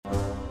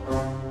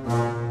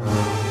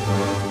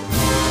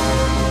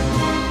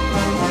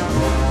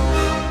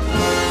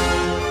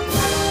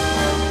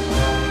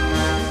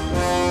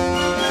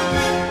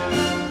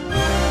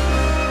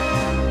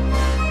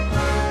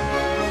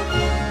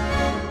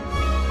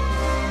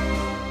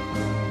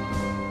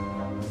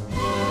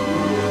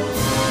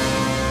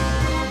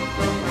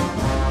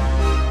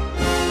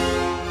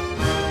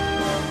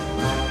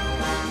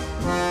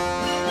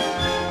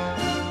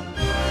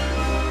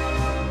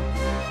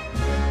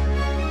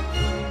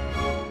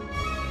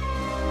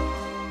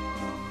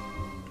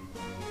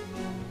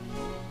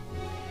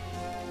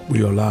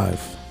We are live.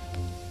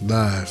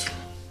 Live.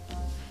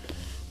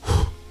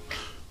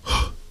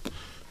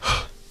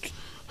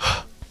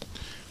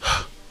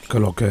 Que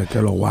lo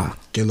wa.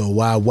 Que lo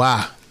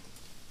wa.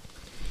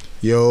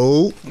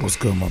 Yo. What's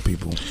good, my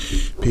people?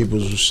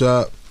 Peoples, what's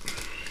up?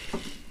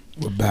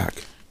 We're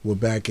back. We're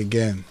back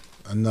again.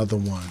 Another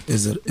one.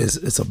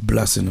 It's a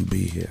blessing to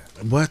be here.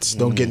 What?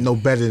 Don't get no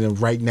better than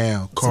right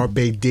now.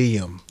 Carpe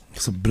diem.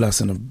 It's a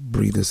blessing to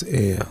breathe this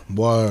air.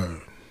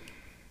 Word.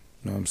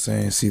 You know what I'm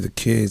saying? See the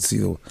kids,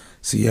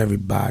 see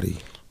everybody.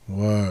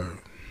 Word.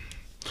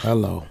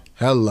 Hello.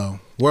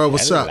 World,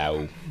 what's up?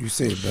 You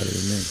say it better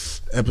than me.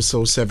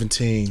 Episode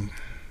 17.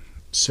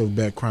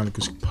 Silverback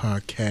Chronicles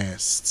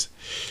podcast.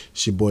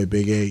 It's your boy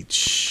Big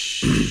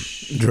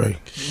H. Dre,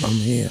 I'm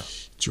here.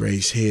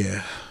 Dre's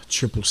here.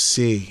 Triple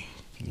C.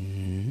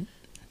 Mm-hmm.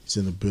 He's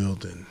in the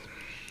building.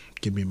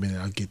 Give me a minute.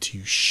 I'll get to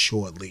you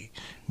shortly,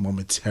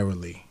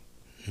 momentarily.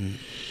 Mm.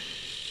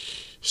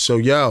 So,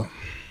 yo.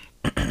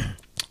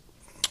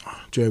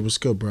 Dre, what's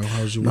good, bro?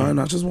 How's your week? And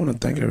I just want to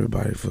thank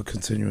everybody for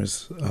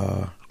continuous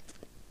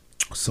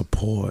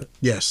support.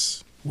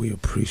 Yes. We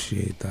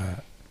appreciate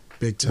that.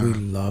 Big time. We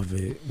love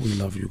it. We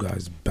love you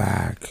guys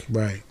back.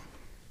 Right.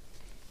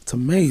 It's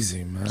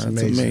amazing, man. It's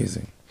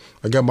amazing.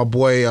 I got my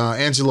boy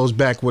Angelo's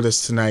back with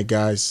us tonight,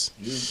 guys.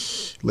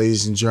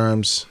 Ladies and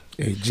germs.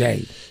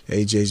 AJ.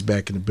 AJ's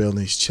back in the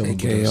building. He's chilling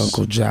with AKA us.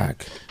 Uncle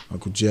Jack.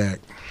 Uncle Jack.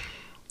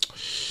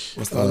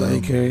 What's the other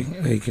AKA?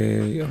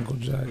 AKA Uncle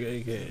Jack.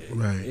 AKA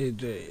Right.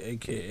 AJ.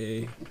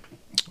 AKA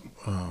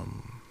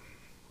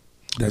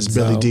That's Denzel.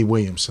 Billy D.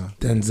 Williams, son.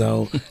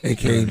 Denzel.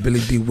 AKA Billy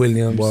D.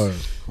 Williams. Word.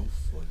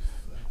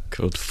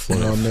 Code You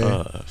know what I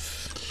mean?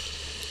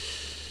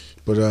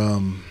 But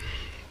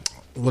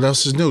what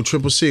else is new?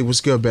 Triple C, what's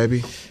good,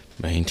 baby?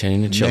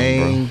 Maintaining and chilling,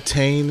 bro.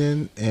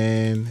 Maintaining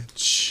and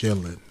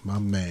chilling, my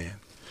man.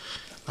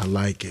 I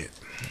like it.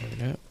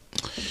 Yeah.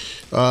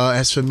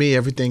 As for me,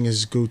 everything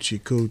is Gucci.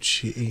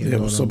 Yeah,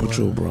 what's up with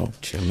you, bro?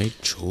 Jimmy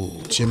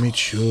Choo. Jimmy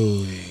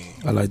Choo.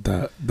 I like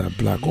that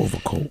black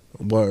overcoat.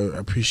 Word, I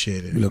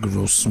appreciate it. You looking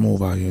real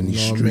smooth out here in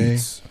these You know what I mean?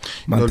 streets.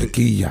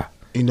 Mantequilla.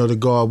 You know the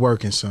guard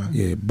working, son.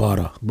 Yeah,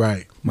 butter.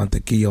 Right.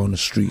 Mantequilla on the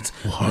streets.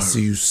 I Word.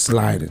 see you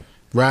sliding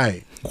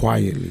Right.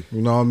 quietly.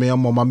 You know what I mean?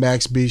 I'm on my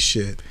Max B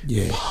shit.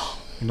 Yeah.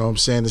 You know what I'm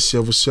saying? The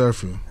Silver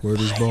Surfer. Word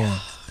is born.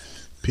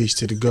 Peace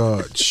to the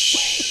guard.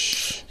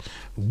 Shh.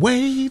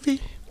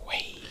 Wavy.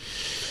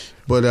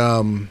 But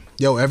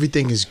yo,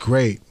 everything is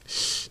great.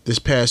 This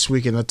past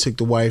weekend, I took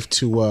the wife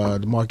to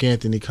the Mark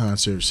Anthony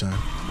concert, son.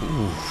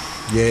 Ooh.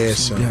 Yeah,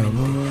 son.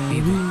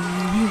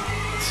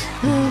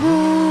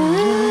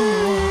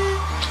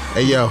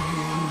 Hey, yo.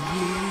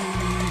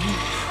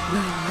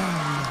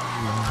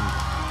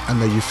 I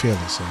know you feel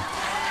it, son.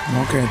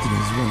 Mark Anthony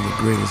is one of the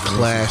greatest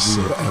Classic.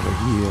 we will ever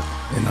hear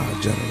in our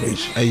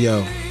generation. Hey,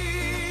 yo.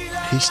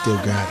 He still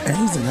got it. And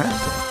he's an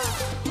actor.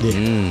 Yeah.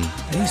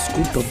 And he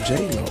scooped up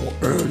J-Lo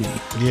early.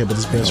 Yeah, but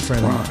his best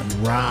friend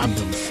Prime. robbed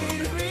him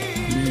from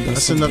it.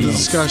 That's something another else.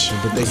 discussion,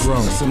 but they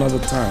grown. That's another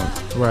time.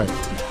 Right.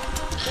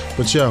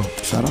 But yo,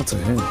 Shout out to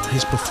him.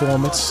 his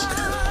performance,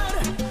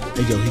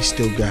 hey yo, he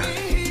still got it.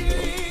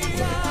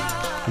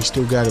 He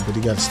still got it, but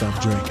he got to stop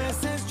drinking.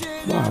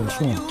 Wow,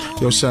 what's wrong?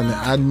 Yo, son,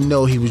 I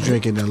know he was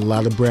drinking a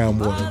lot of brown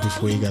water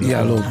before he got He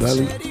got a little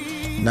belly.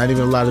 Not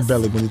even a lot of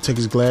belly. When he took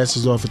his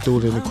glasses off and threw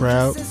it in the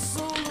crowd,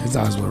 His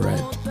eyes were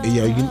red. hey,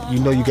 yo, you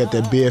know you got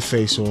that beer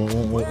face or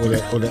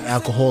the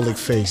alcoholic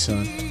face,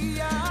 son.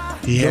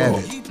 He had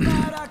it.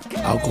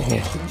 Alcohol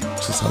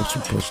just helps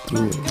you push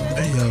through it. Man.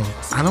 Hey, yo,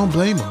 I don't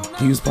blame him.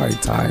 He was probably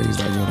tired. He's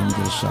like, yo, let me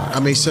get a shot. I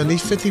mean, son,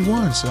 he's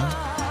 51, son.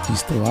 He's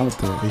still out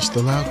there. He's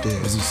still out there.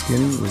 Was he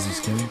skinny? Was he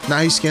skinny?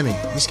 Nah, he's skinny.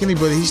 He's skinny,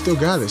 but he still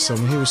got it. So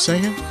when he was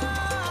singing,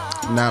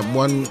 not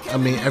one, I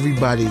mean,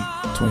 everybody,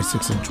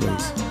 26-inch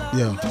waist.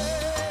 yo,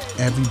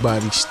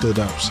 everybody stood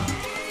up, son.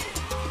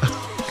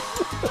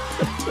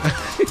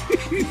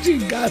 You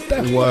got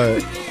that.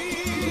 What?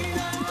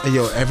 And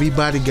yo,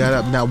 everybody got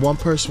up. Not one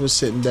person was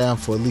sitting down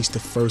for at least the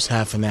first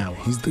half an hour.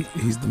 He's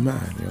the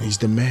man, yo. He's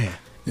the man.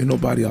 Ain't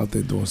nobody out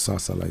there doing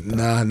salsa like that.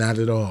 Nah, not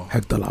at all.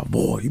 Hector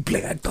Lavoe. He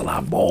play Hector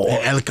Lavoe.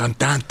 El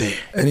Cantante.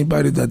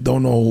 Anybody that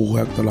don't know who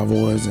Hector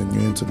Lavoe is and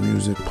you're into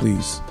music,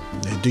 please.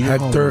 Yeah, do your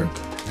homework.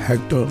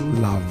 Hector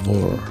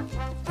Lavoe.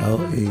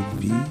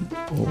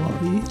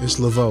 L-A-V-O-R-E? It's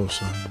Laveau,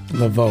 son.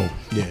 Lavoe.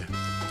 Yeah.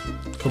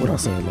 What I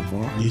say,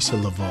 Lavoe? He said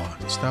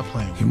Lavar. Stop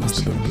playing with He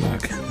must me. have been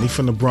black. He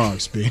from the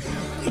Bronx, B.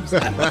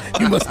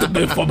 He must have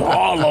been from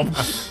Harlem.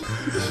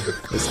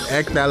 It's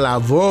Hector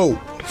Lavoe.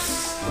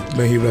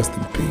 May he rest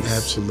in peace.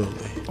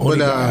 Absolutely. Only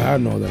But guy I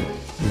know that.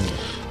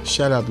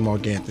 shout out to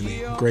Mark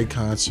Anthony. Great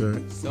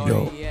concert.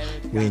 Yo,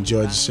 We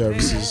enjoyed the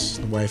services.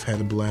 The wife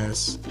had a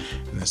blast.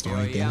 And that's the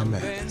only thing that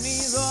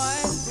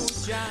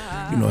matters.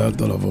 you know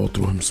Hector Lavoe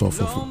threw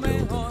himself off a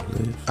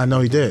building. I know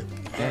he did.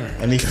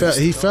 And he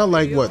felt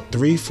like what,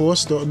 3-4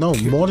 stories? No,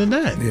 more than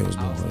that. Yeah, it was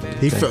more than that.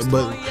 He fell,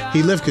 but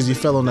he lived because he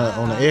fell on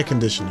the air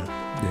conditioner.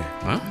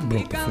 Yeah,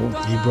 broke the floor.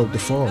 He broke the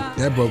fall.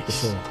 That broke the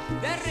fall.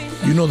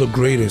 You know the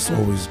greatest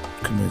always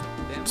commit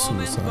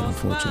suicide,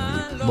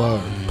 unfortunately.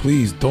 But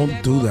Please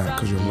don't do that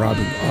because you're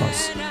robbing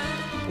us.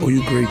 All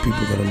you great people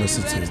that are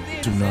listening to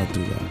this, do not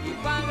do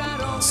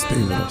that. Stay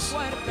with us.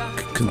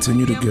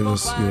 Continue to give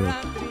us your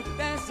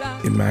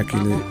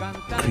immaculate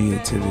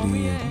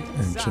creativity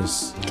and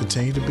just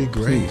continue to be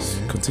great. please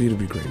continue to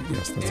be great.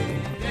 Yes, that's what I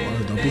want.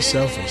 Well, don't be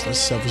selfish. That's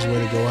a selfish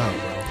way to go out,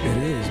 bro. It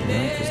is,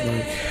 man, because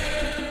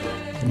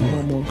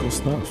like more good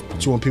stuff.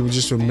 But you want people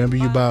just to remember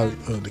you about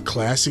the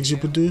classics you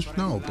produced?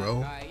 No,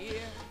 bro.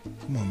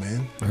 Come on,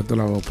 man. I thought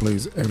I will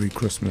plays every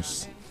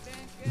Christmas.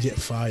 Get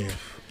fire.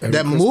 Every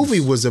That Christmas. movie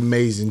was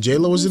amazing.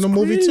 J-Lo was in the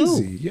movie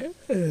Crazy, too.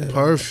 Yeah.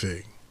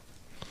 Perfect.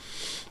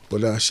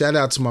 But shout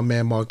out to my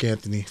man Mark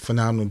Anthony.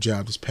 Phenomenal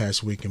job this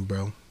past weekend,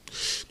 bro.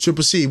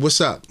 Triple C,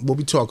 what's up? What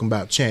we talking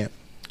about, champ?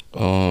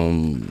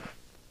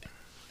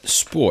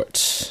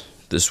 Sports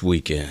this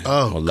weekend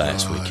or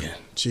last weekend.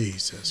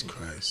 Jesus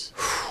Christ.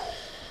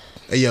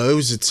 Hey, yo, it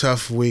was a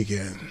tough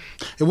weekend.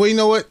 And well, you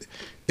know what?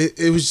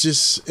 It was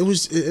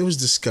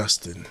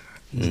disgusting.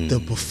 The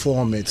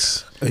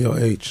performance. Hey, yo,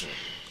 H,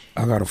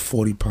 I got a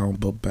 40-pound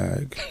book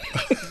bag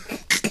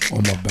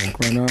on my back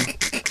right now.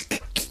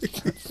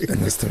 And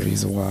that's the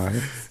reason why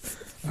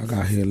I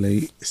got here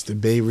late. It's the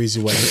main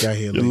reason why you got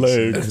here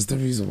late. That's the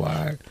reason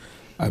why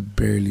I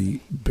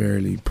barely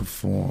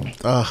performed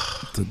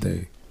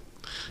today.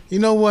 You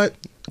know what?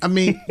 I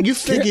mean, you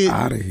figure, Get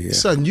out of here.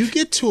 son, you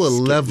get to a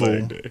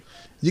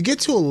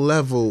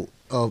level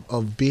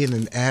of being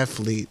an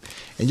athlete,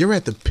 and you're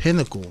at the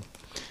pinnacle,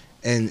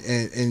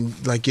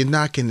 and like you're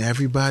knocking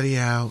everybody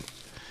out.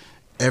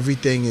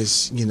 Everything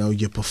is,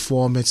 your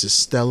performance is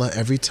stellar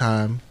every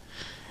time,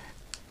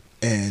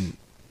 and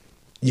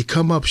you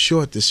come up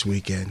short this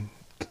weekend,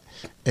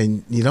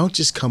 and you don't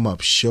just come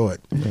up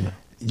short.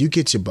 You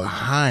get your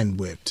behind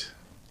whipped.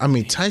 I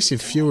mean, Tyson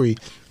Fury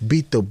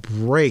beat the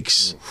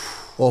brakes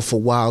off of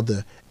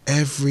Wilder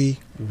every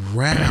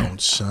round,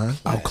 son.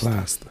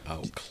 Outclassed.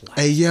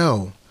 Hey,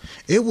 yo,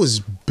 it was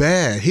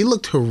bad. He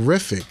looked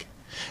horrific.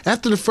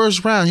 After the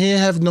first round, he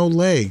didn't have no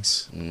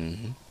legs.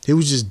 He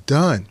was just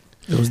done.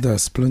 It was that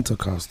Splinter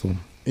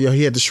costume. Yo,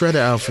 he had the Shredder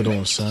outfit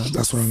on, son.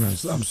 That's what I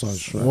meant. I'm sorry,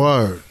 Shredder.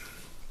 Word.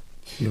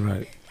 You're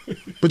right.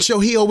 But yo,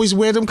 he always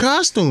wear them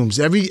costumes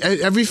every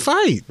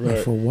fight. Right.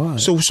 For what?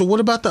 So what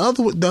about the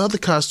other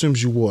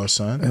costumes you wore,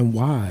 son? And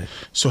why?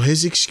 So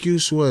his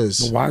excuse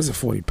was, But why is it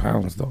 40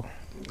 pounds though?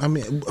 I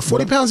mean,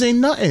 40 pounds ain't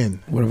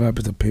nothing. Whatever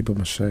happened to paper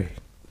mache?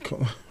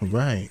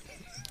 Right.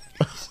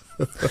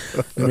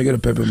 Let me get a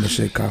paper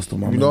mache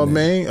costume. You know what I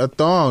mean? A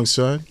thong,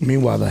 son.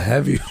 Meanwhile, the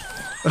heavy.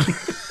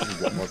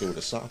 Walk with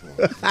a sock on.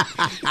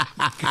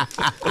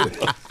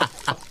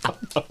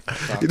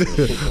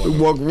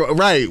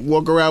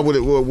 Walk around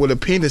with a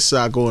penis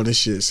sock on and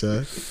shit,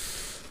 son.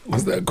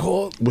 What's that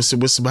called? With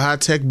some high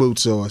tech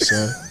boots on,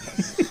 son.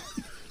 You know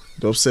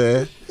what I'm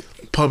saying?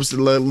 Pumps that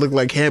look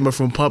like Hammer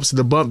from Pumps in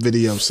the Bump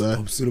video, son.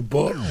 Pumps in the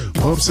bump.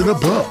 Pumps in the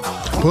bump.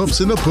 Pumps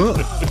in the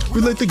bump.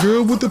 We like the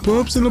girl with the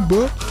pumps in the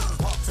bump.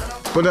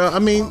 But I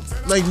mean,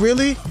 like,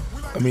 really?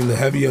 I mean, the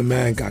heavier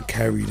man got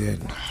carried in.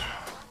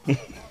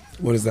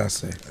 What does that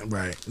say?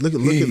 Right. Look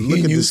at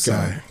knew this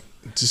guy.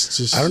 something.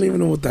 Just. I don't even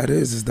know what that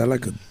is. Is that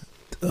like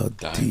a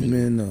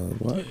demon or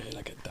what? Yeah,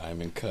 like a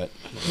diamond cut.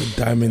 A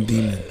diamond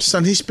demon.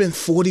 Son, he spent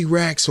 40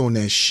 racks on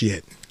that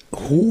shit.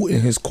 Who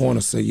in his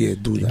corner said, yeah,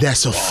 do that?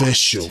 That's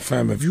official.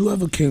 Fam, if you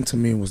ever came to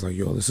me and was like,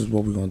 yo, this is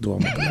what we're going to do, I'm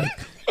going to be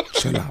like,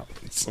 chill out.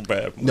 It's so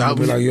bad. Nah, I'm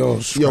going to be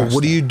like, yo,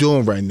 what are you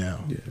doing right now?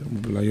 Yeah, I'm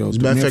going to be like, yo, As a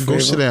do matter me of a fact, go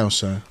favor. sit down,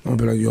 son. I'm going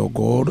to be like, yo,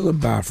 go to the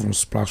bathroom,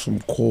 splash some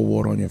cold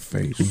water on your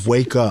face,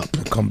 Wake up.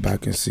 and come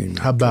back and see me.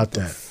 How about Get the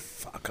that?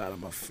 fuck out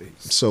of my face.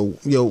 So,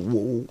 yo,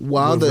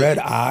 while With red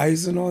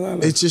eyes and all that.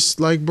 Like, it's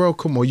just like, bro,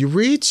 come on, you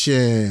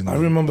reaching. I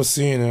remember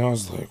seeing it, and I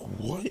was like,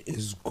 what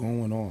is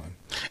going on?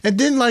 And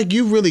then, like,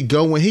 you really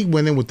go when he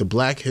went in with the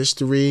Black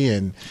history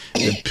and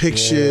the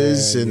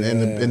pictures and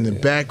the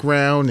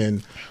background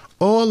and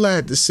all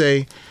that to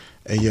say,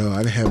 hey, yo, I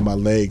didn't have my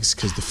legs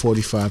because the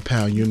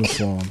 45-pound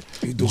uniform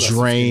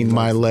drained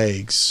my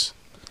legs.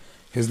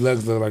 His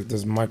legs look like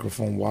this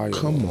microphone wire.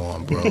 Come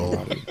on,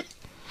 bro.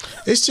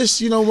 It's just,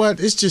 you know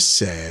what? It's just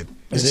sad.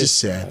 It's just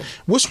sad.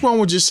 What's wrong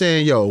with just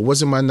saying, yo, it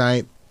wasn't my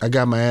night. I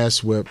got my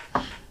ass whipped.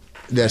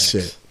 That's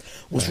it.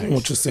 What's wrong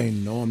with just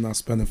saying, no, I'm not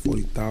spending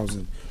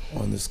 $40,000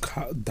 on this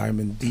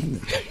diamond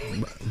demon?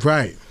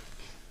 Right.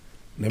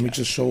 Let me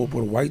just show up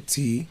with a white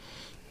tee.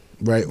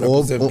 Right.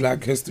 Represent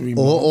Black History Month.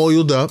 All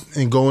oiled up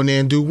and go in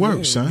there and do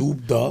work, son.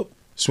 Looped up.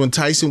 So when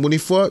Tyson, when he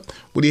fought,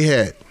 what he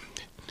had?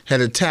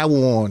 Had a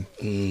towel on,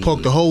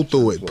 poked a hole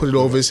through it, put it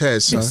over his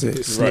head, son. That's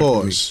it.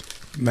 Pause.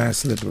 Man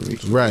slippery.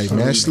 Right,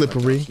 man,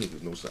 slippery.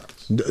 Sneakers, no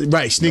socks.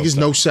 Right, sneakers,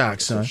 no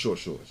socks, son. Short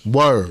shorts.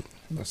 Word.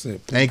 That's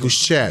it. Ankles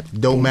chapped.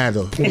 Don't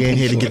matter. He ain't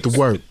here to get to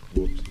work.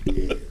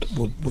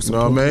 With some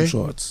Know what I mean?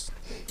 shorts.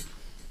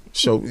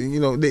 So, you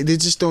know, they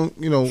just don't,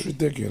 you know, It's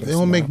ridiculous. they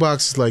don't make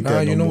boxes like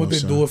that you no know more, what they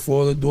son. do it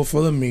for? They do it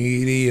for the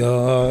media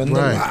and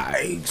Right.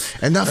 the likes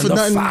And not for the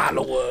nothing.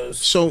 followers.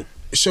 So,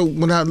 So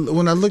when I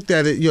looked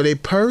at it, their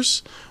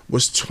purse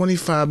was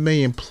 $25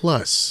 million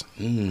plus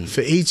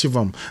for each of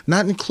them,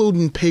 not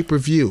including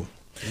pay-per-view.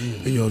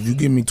 Yo, if you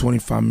give me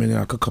 $25 million,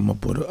 I could come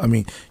up with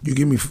you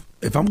give me,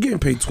 if I'm getting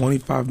paid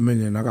 $25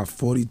 million, I got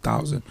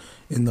 $40,000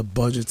 in the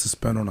budget to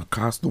spend on a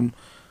costume,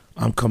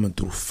 I'm coming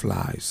through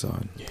fly,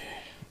 son. Yeah.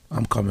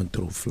 I'm coming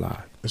through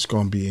fly. It's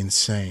gonna be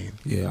insane.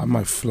 Yeah, I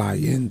might fly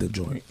in the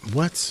joint.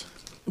 What?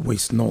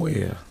 Waste no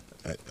air.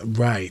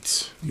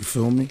 Right. You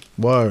feel me?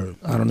 Word.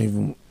 I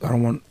don't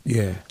want.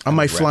 Yeah. I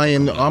might fly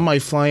in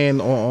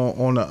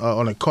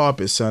on a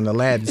carpet, son,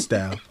 Aladdin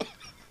style.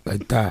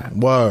 Like that.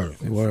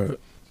 Word.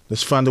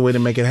 Let's find a way to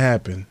make it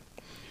happen.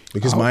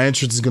 Because my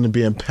entrance is gonna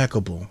be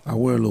impeccable. I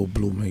wear a little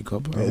blue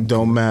makeup. It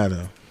don't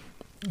matter.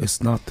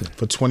 It's nothing.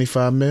 For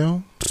 $25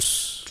 million,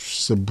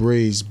 it's a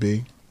breeze,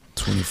 B.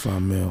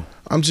 25 mil.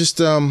 I'm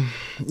just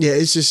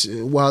it's just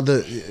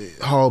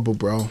horrible,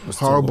 bro.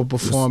 Horrible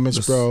performance,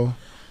 bro.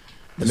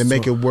 And to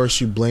make it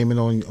worse, you blame it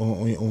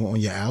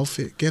on your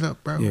outfit. Get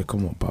up, bro. Yeah,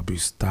 come on, Bobby.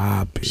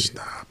 Stop it.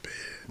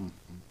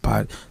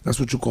 But that's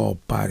what you call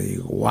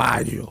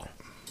pariguayo.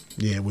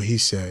 Yeah, what he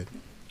said.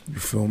 You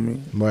feel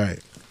me?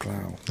 Right.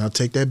 Clown. Now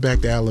take that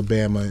back to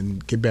Alabama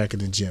and get back in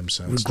the gym,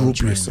 son.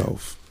 Regroup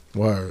yourself.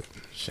 Word.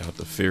 Shout out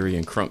to Fury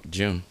and Crunk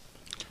Jim.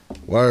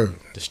 Word.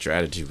 The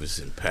strategy was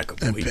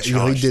impeccable. He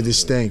did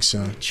his thing,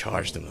 son. He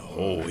charged him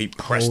he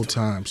pressed whole him.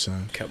 time,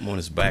 son. Kept him on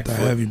his back Put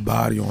foot. that heavy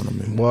body on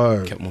him.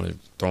 Word. Kept him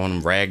throwing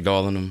him,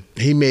 ragdolling him.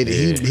 He made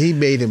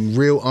him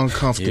real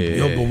uncomfortable.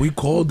 Yeah. Yo, but we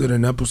called it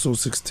in episode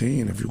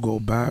 16. If you go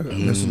back,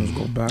 listeners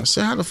go back. I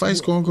said how the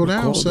fight's gonna go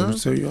down, son.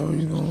 So yo,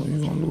 you're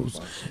gonna lose.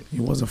 He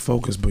wasn't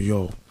focused, but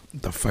yo,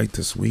 the fight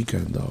this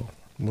weekend though.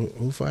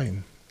 Who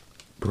fighting?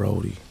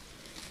 Brody.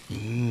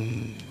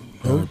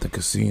 At the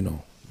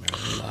casino.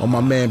 Oh,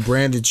 my man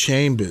Brandon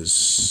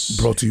Chambers.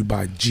 Brought to you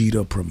by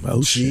Jeter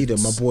Promotions. Jeter,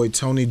 my boy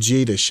Tony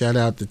Jeter. Shout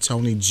out to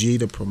Tony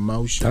Jeter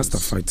Promotions. That's the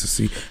fight to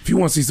see. If you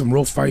want to see some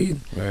real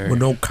fighting with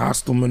no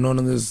costume and none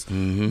of this,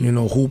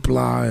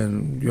 hoopla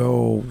and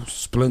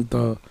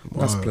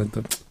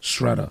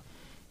Shredder.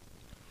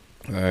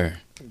 Right.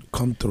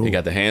 Come through. He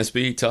got the hand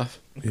speed, tough.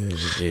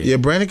 Yeah,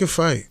 Brandon can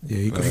fight. Yeah,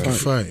 he can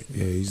fight.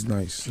 Yeah, he's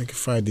nice. He can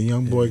fight. The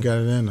young boy got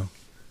it in him.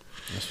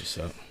 That's what's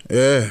up.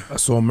 Yeah. I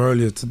saw him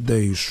earlier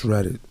today. He was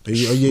shredded.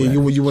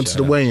 You went to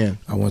the weigh-in.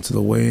 I went to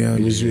the weigh-in.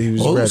 He was ready.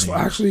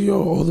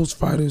 All those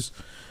fighters,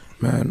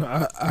 man,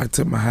 I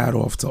tip my hat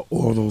off to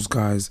all those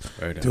guys.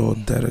 They're all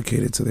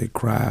dedicated to their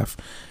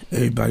craft.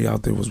 Everybody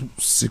out there was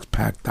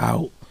six-packed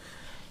out.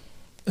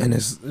 And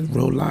it's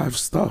real live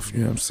stuff,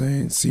 you know what I'm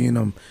saying? Seeing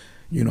them,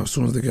 as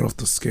soon as they get off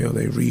the scale,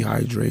 they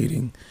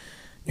rehydrating.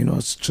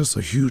 It's just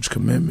a huge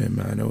commitment,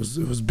 man. It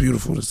was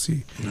beautiful to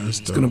see.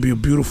 It's going to be a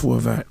beautiful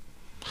event.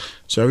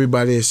 So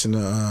everybody that's in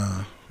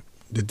the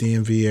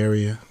DMV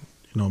area,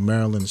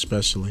 Maryland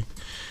especially,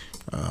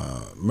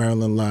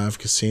 Maryland Live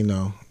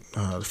Casino,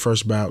 the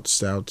first bout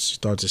starts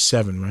at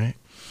 7, right?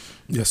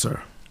 Yes,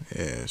 sir.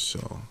 Yeah,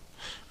 so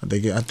I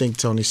think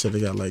Tony said they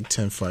got like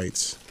 10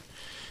 fights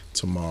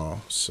tomorrow.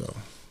 So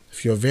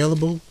if you're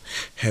available,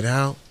 head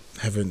out,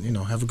 have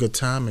a good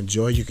time,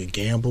 enjoy. You can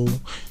gamble,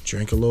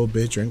 drink a little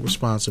bit, drink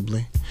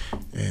responsibly,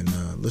 and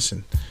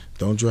listen.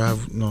 Don't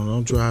drive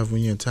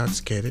when you're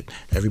intoxicated.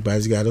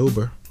 Everybody's got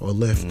Uber or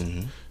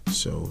Lyft.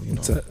 So,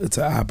 It's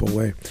an app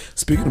away.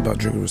 Speaking about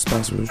drinking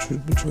responsibly,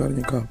 what you got in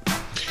your cup?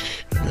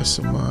 I got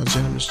some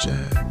Gentleman's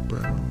Jack,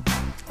 bro.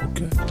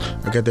 Okay.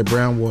 I got that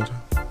brown water.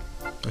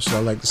 That's what I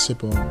like to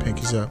sip on,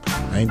 pinkies up.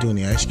 I ain't doing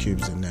the ice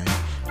cubes in there.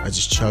 I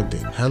just chugged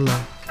it. Hello.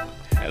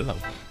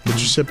 What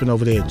you sipping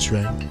over there,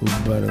 Trey? Who's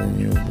better than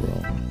you,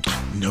 bro?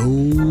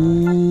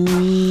 Nobody.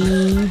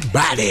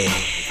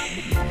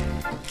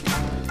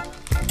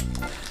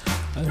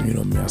 You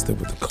know me, I stick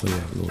with the clear.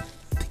 Little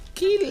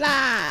tequila.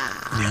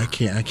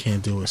 Yeah, I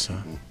can't do it,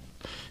 son.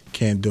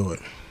 Can't do it.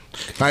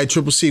 All right,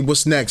 Triple C,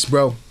 what's next,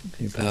 bro?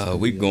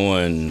 We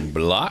going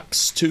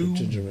blocks to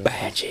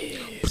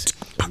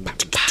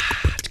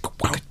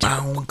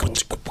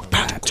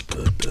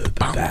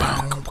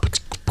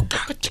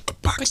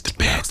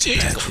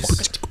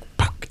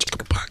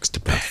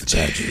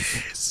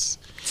badges.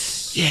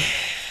 Yeah.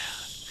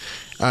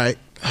 All right.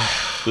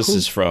 This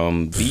is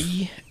from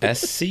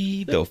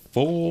BSC, the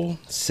Full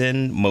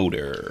Send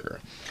Motor.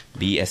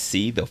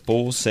 BSC, the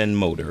Full Send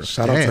Motor.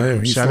 Shout out to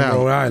him. He's from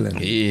Rhode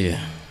Island. Yeah,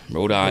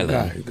 Rhode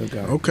Island. Good guy.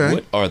 Okay.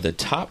 What are the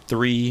top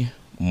 3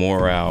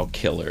 morale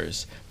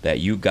killers that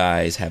you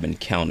guys have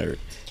encountered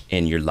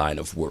in your line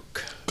of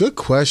work? Good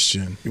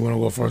question. You want to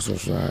go first or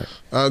should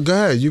I? Go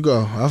ahead. You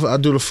go. I'll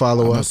do the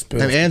follow-up.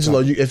 And Angelo,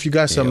 if you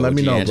got something, let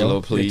me know, Angelo,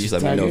 bro. please.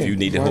 Let me know if you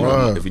need to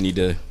if you need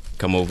to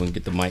come over and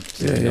get the mic.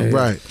 Yeah.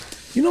 Right.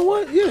 You know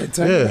what? Yeah,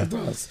 tell me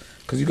about us.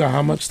 Because you got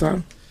how much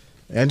time?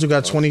 Andrew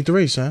got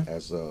 23, son.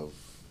 As of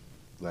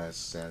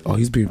last Saturday. Oh,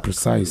 he's being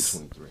precise.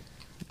 23.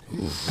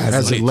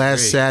 As of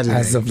last Saturday.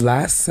 As of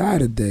last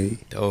Saturday,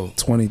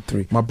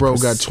 23. My bro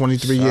got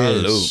 23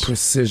 years.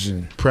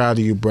 Precision. Proud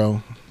of you,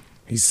 bro.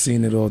 He's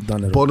seen it all,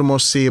 done it all. Baltimore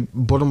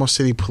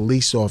City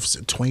police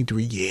officer,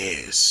 23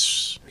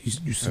 years.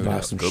 You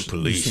survived some Good shit.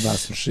 police. You survived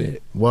some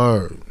shit.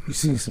 Word. You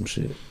seen some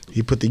shit.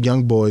 He put the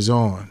young boys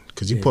on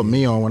because he put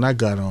me on when I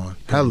got on.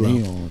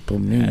 Hello. Put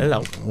me on.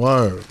 Hello.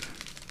 Word.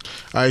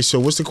 All right, so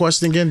what's the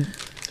question again?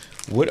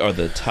 What are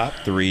the top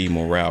 3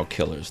 morale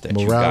killers that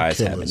you Morale guys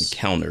have killers.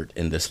 encountered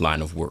in this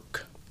line of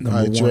work? All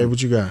right, Dre,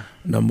 what you got?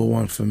 Number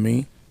one for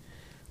me.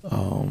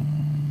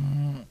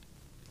 I'm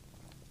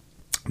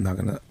not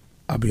gonna.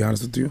 I'll be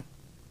honest with you.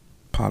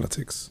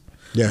 Politics.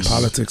 Yes.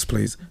 Politics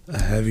plays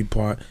a heavy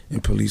part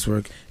in police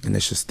work, and they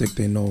should stick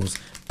their nose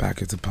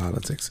back into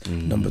politics.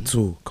 Number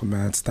 2,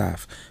 command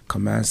staff.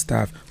 Command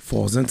staff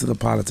falls into the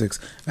politics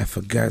and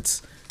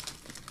forgets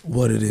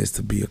what it is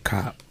to be a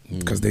cop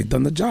because they've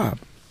done the job.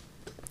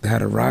 They had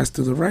to rise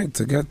through the rank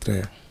to get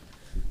there,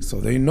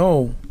 so they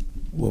know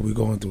what we're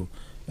going through.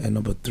 And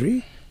number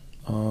 3,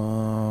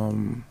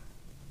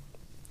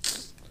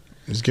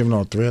 He's giving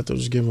all 3. I thought he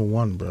was giving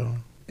 1, bro.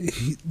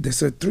 they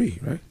said 3,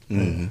 right?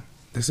 Mm-hmm.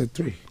 They said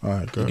 3. All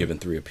right, good. Giving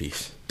 3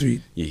 apiece.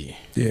 3. Yeah.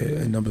 Yeah,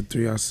 and number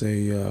 3, I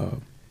say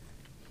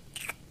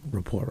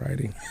report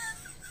writing.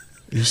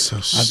 You're so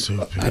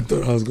stupid. I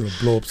thought I was gonna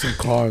blow up some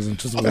cars and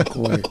just walk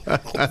away,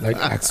 like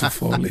Axel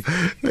Foley.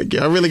 Like,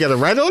 I really got to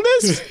write on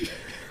this?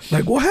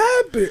 Like, what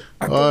happened?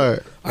 All right.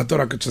 I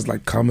thought I could just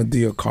like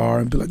commandeer a car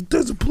and be like,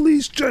 "There's a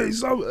police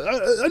chase.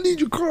 I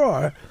need your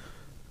car."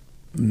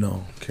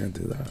 No, can't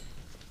do that.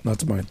 Not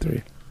to my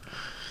 3.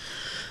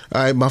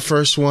 All right, my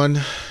first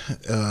one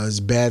is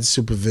bad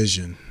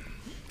supervision.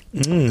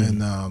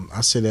 And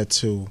I say that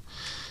to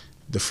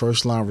the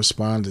first line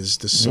responders,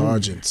 the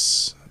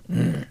sergeants,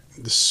 the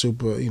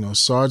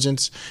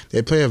sergeants.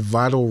 They play a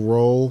vital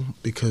role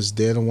because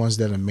they're the ones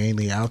that are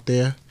mainly out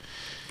there.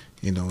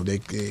 You know, they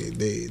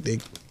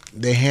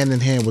hand in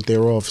hand with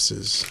their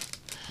officers.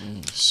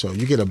 So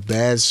you get a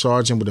bad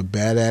sergeant with a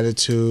bad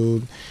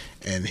attitude,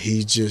 and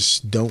he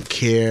just don't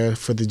care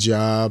for the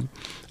job.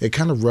 It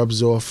kind of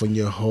rubs off on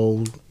your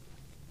whole.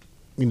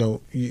 You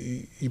know,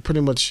 you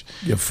pretty much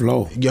Your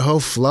flow. your whole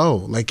flow.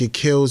 Like, it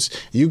kills.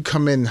 You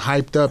come in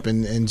hyped up,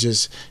 and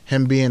just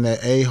him being an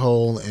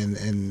a-hole and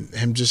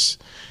him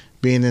just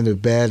being in a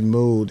bad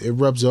mood, it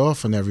rubs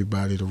off on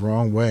everybody the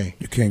wrong way.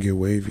 You can't get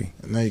wavy.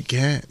 No, you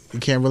can't. You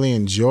can't really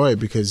enjoy it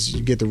because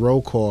you get the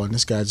roll call, and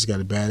this guy just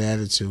got a bad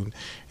attitude,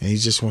 and he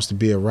just wants to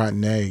be a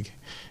rotten egg.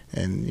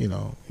 And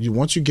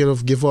once you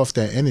give off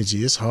that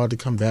energy, it's hard to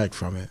come back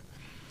from it.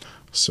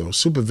 So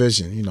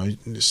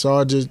supervision,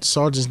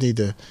 sergeants need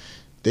to.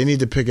 They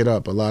need to pick it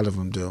up. A lot of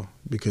them do,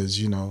 because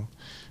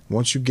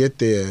once you get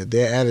there,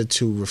 their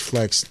attitude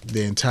reflects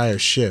the entire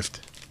shift.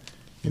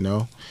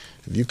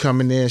 If you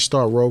come in there and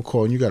start roll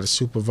call, and you got a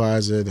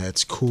supervisor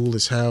that's cool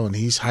as hell, and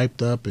he's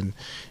hyped up and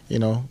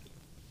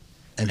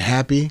and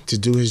happy to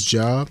do his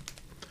job,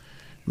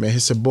 man,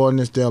 his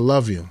subordinates, they'll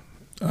love you.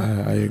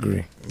 I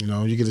agree.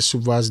 You get a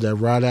supervisor that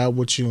ride out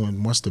with you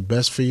and wants the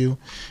best for you,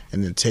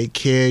 and then take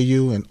care of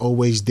you and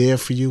always there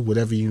for you,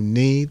 whatever you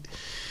need.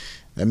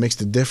 That makes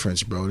the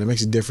difference, bro. That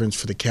makes a difference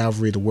for the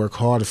cavalry to work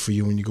harder for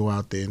you when you go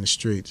out there in the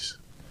streets.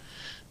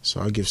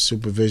 So I give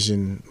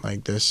supervision,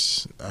 like,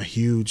 that's a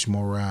huge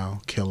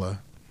morale killer.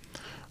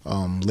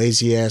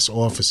 Lazy ass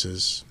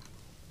officers,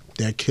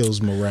 that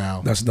kills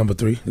morale. That's number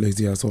 3.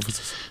 Lazy ass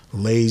officers.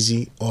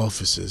 Lazy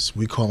officers,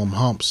 we call them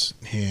humps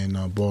here in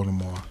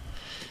Baltimore.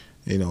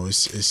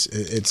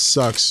 It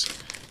sucks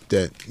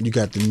that you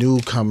got the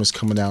newcomers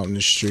coming out in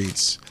the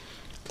streets,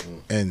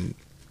 and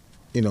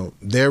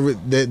they're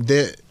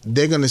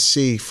gonna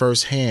see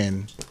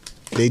firsthand.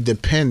 They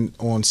depend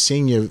on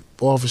senior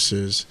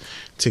officers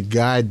to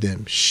guide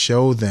them,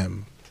 show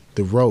them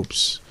the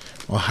ropes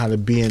on how to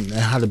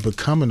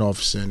become an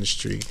officer in the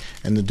street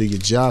and to do your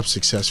job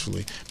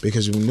successfully.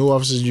 Because when new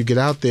officers, you get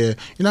out there,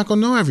 you're not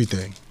gonna know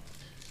everything.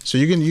 So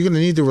you're gonna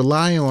need to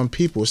rely on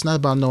people. It's not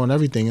about knowing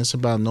everything. It's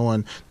about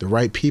knowing the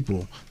right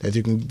people that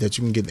you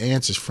can get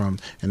answers from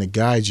and to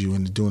guide you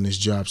into doing this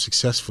job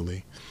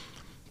successfully.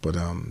 But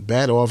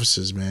bad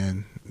officers,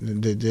 man,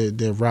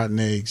 they're rotten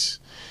eggs,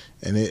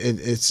 and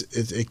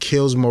it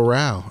kills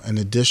morale in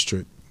the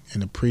district, in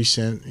the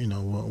precinct,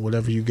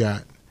 whatever you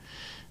got.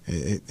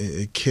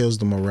 It kills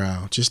the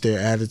morale, just their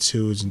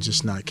attitudes and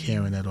just not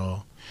caring at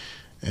all.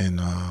 And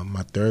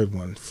my third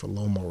one for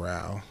low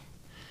morale,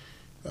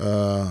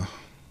 I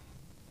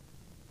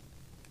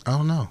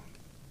don't know.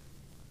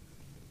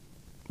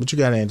 What you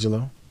got,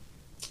 Angelo?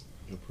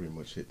 You pretty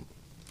much hit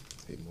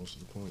most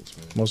of the points,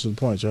 man. Most of the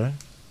points, right?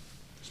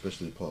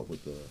 Especially the part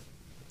with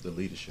the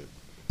leadership.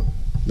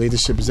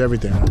 Leadership is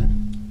everything, right?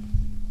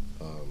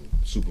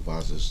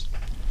 Supervisors,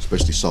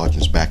 especially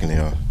sergeants, backing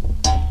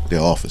their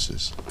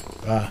officers.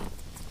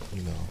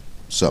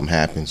 Something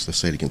happens, let's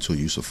say they get into a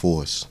use of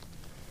force.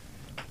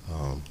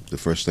 The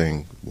first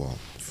thing,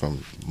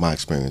 from my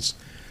experience,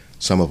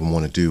 some of them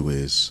want to do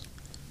is,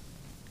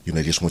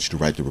 they just want you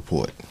to write the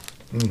report.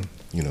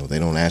 They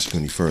don't ask you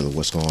any further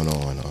what's going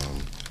on.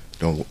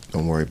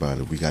 Don't worry about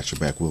it. We got your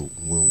back. We'll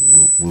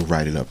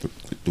write it up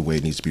the way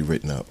it needs to be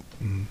written up.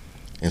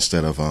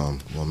 Instead of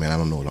well, man, I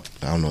don't know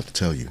what to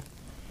tell you.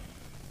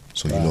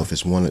 So if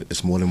it's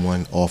more than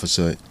one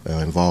officer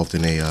involved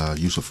in a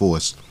use of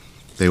force,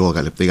 they both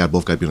got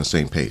to be on the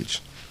same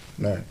page.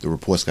 Right. The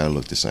reports got to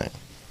look the same.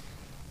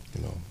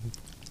 You know,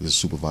 the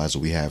supervisor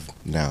we have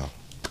now,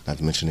 not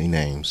to mention any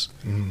names,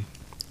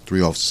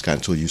 3 officers got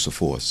into a use of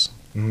force.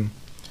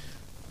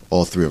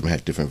 All 3 of them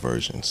had different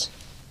versions.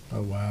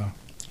 Oh wow.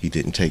 He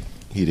didn't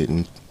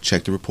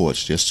check the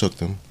reports, just took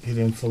them. He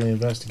didn't fully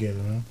investigate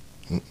it,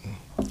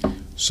 huh?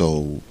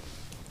 So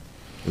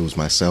it was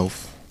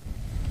myself,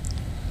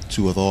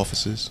 2 other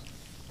officers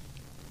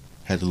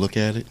had to look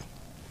at it.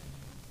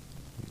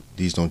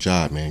 These don't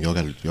jive, man. Y'all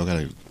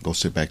gotta go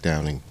sit back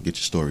down and get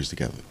your stories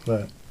together.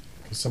 Right.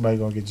 Cause somebody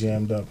gonna get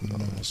jammed up.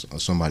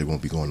 Somebody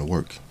won't be going to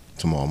work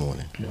tomorrow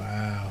morning.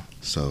 Wow.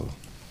 So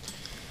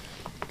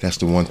that's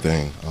the one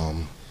thing.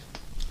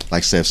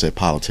 Like Seth said,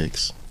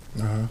 politics.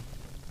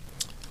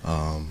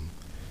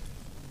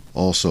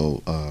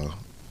 Also,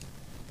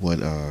 what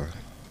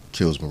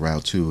kills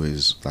morale too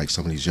is like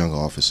some of these young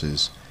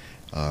officers.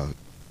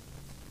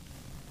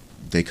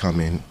 They come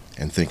in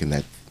and thinking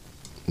that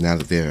now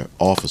that they're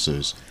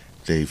officers,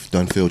 they've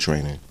done field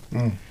training.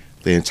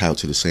 They're entitled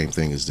to the same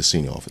thing as the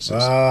senior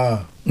officers.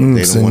 They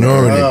don't want to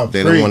earn it.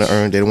 They don't want to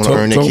earn. They don't want to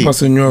earn their keep. Talk about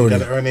seniority. You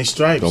gotta earn their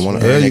stripes. Don't want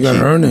to Yeah, earn you their gotta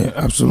keep. earn it.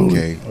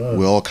 Absolutely. Okay,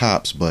 we're all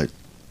cops, but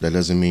that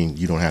doesn't mean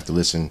you don't have to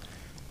listen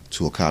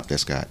to a cop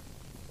that's got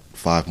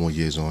 5 more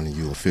years on than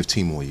you or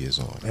 15 more years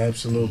on.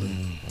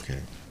 Absolutely.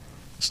 Okay.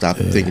 Stop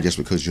thinking just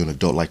because you're an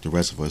adult like the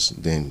rest of us,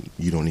 then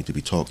you don't need to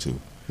be talked to.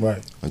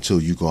 Right. Until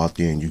you go out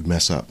there and you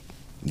mess up.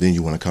 Then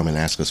you want to come and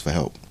ask us for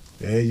help.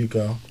 There you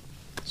go.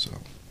 So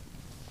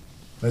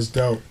That's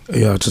dope.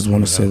 Yeah, I just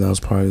want to say that was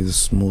probably the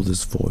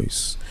smoothest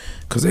voice.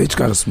 Because H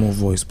got a smooth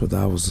voice, but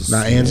that was a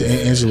Now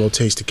Angelo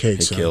takes the cake,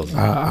 He son. kills it.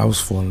 I was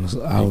falling.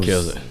 He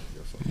kills it.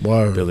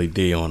 Word. Billy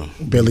D on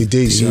him. Billy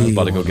D, son.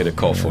 About to go get a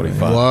Colt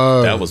 45.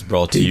 Word. That was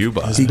brought to you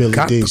by He Billy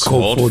got D. the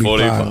Colt Colt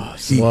 45.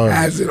 45. He Word.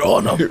 has it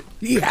on him.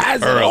 He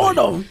has it Early. on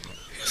him.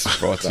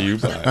 brought to you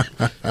by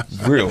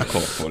real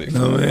Colt 45.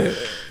 No, man.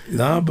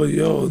 Nah, but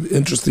yo,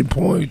 interesting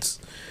points.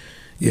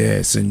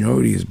 Yeah,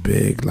 seniority is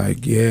big.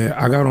 Like, yeah,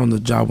 I got on the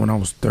job when I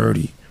was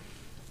 30,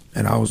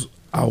 and I was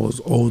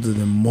older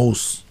than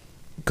most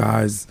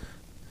guys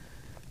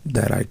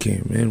that I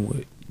came in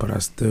with, but I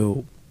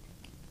still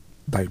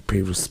like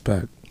pay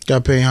respect.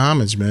 Gotta pay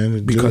homage, man.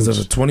 The Because dudes.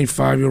 if a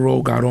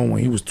 25-year-old got on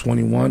when he was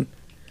 21,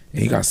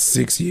 and he got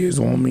 6 years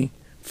on me,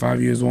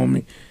 5 years on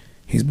me,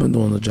 he's been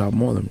doing the job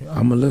more than me.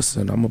 I'ma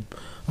listen.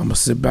 I'ma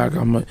sit back.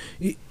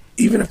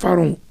 Even if I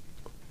don't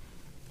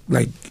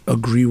like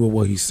agree with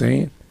what he's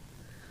saying,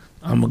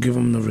 I'm gonna give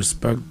him the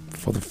respect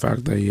for the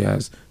fact that he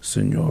has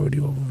seniority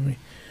over me.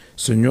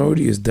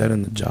 Seniority is dead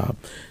in the job.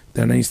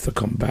 That needs to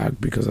come back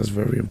because that's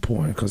very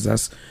important. Because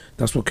that's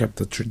what kept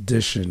the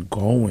tradition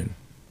going.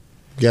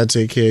 You gotta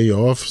take care of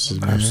your officers,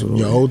 man. Absolutely.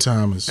 Your old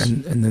timers.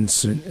 And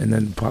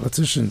then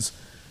politicians,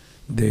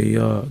 they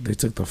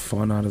took the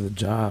fun out of the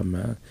job,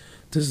 man.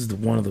 This is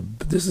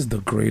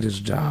the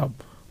greatest job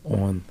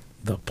on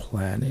the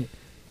planet.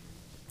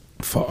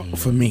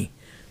 For me,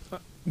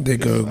 they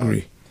could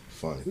agree.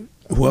 funny.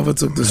 Whoever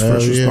took this Hell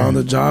first yeah.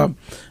 responder job,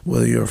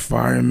 whether you're a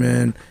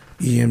fireman,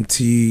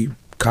 EMT,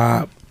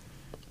 cop,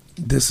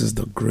 this is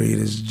the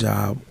greatest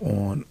job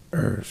on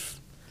earth.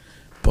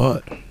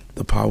 But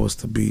the powers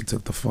to be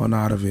took the fun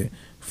out of it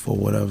for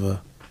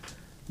whatever,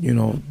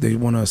 they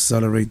want to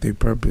accelerate their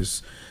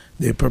purpose.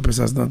 Their purpose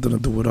has nothing to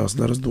do with us.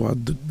 Let us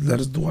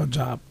do our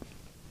job.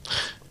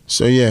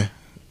 So yeah,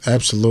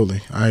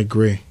 absolutely, I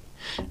agree.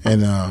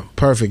 And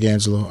perfect,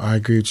 Angelo. I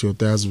agree with you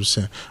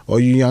 1,000%. All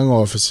you young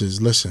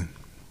officers, listen.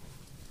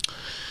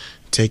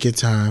 Take your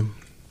time.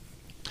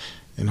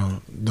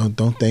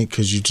 Don't think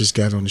because you just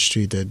got on the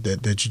street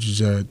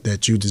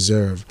that you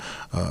deserve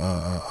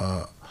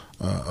a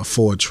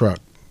Ford truck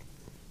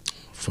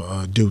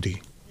for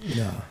duty.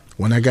 Yeah.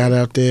 When I got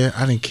out there,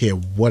 I didn't care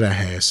what I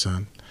had,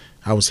 son.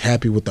 I was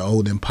happy with the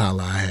old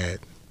Impala I had.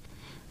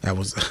 That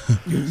was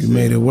You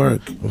made it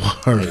work.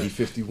 word.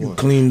 51. You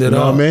cleaned it You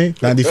know up. what I mean?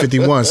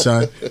 9051,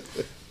 son. You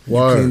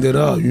Word. cleaned it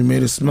up. You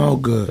made it smell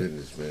good.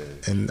 Goodness, man.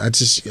 And I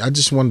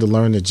just wanted to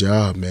learn the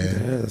job, man.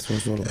 Yeah, that's what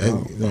it's all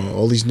about. And,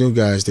 all these new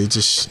guys, they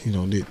just,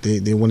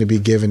 they want to be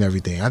given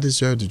everything. I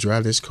deserve to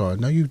drive this car.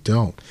 No, you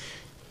don't.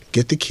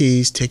 Get the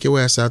keys, take your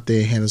ass out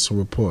there and handle some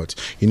reports.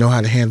 You know how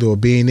to handle a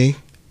B&E?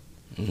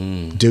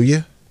 Do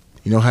you?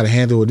 You know how to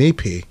handle an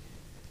EP?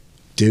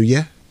 Do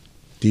you?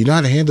 Do you know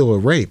how to handle a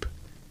rape?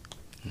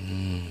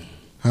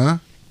 Huh?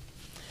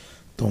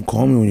 Don't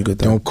call me when you get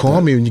that. Don't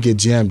call me when you get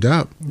jammed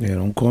up. Yeah,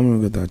 don't call me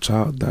when you get that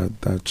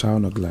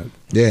child neglect.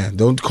 Yeah,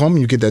 don't call me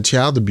when you get that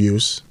child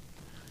abuse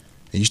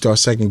and you start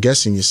second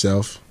guessing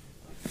yourself.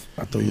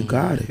 I thought you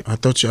got it. I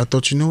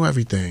thought you knew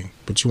everything,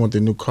 but you want the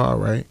new car,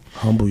 right?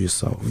 Humble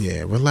yourself.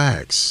 Yeah,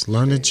 relax.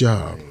 Learn the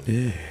job.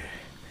 Yeah.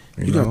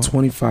 You know? got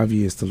 25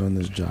 years to learn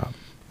this job.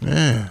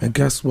 Yeah. And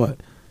guess what?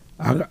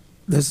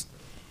 This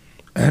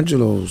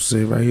Angelo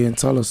say right here and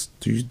tell us,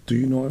 do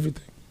you know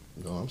everything?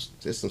 No,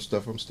 there's some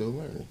stuff I'm still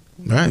learning.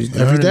 Right. He's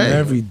Every learning day.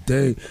 Every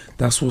day.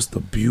 That's what's the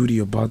beauty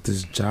about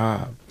this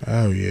job.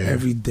 Oh yeah.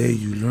 Every day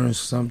you learn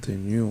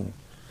something new.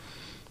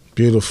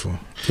 Beautiful.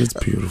 It's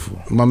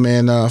beautiful. My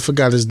man, I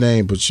forgot his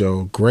name, but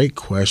yo, great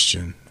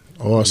question.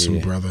 Awesome,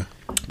 Yeah. brother.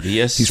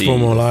 BSC, He's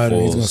from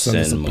Orlando. He's full gonna send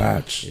us a send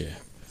patch.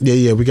 Yeah.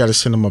 Yeah, we got to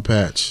send him a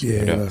patch.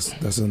 Yeah, Yeah.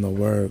 that's in the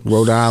works.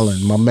 Rhode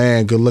Island, my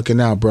man, good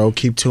looking out, bro.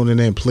 Keep tuning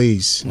in,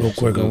 please. Real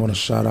quick, I want to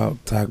shout out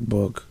Tac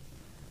Book.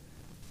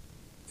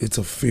 It's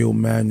a field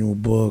manual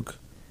book.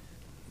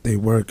 They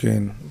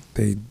working.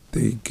 They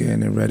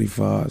getting it ready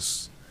for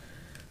us.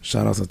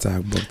 Shout out to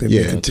Tac Book. They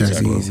Yeah, make it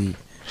Tac Book. easy,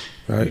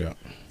 right? Yeah.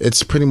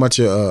 It's pretty much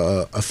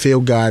a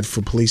field guide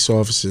for police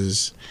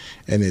officers,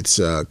 and it's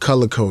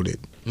color coded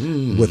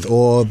with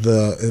all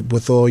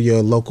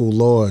your local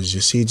laws,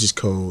 your sieges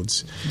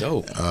codes.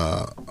 Dope.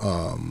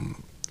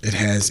 It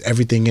has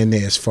everything in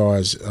there as far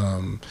as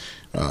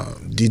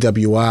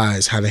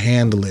DWIs, how to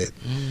handle it,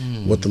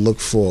 what to look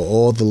for,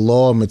 all the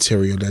law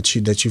material that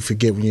you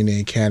forget when you're in the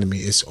academy.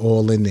 It's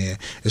all in there.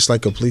 It's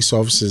like a police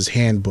officer's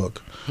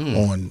handbook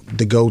on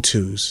the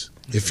go-tos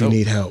if you Dope.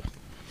 need help.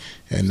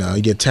 And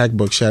you get Tac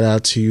Book, shout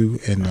out to you,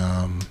 and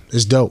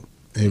it's dope.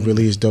 It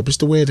really is dope. It's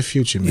the way of the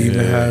future, It man.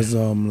 even has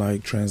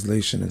like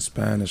translation in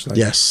Spanish. Like,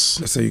 Yes.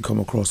 let's say you come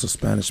across a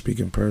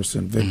Spanish-speaking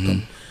person,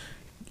 victim.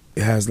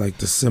 It has like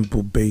the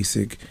simple,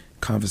 basic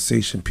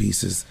conversation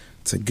pieces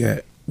to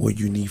get what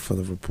you need for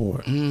the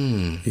report.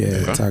 Yeah,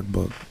 Okay. Tac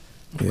Book.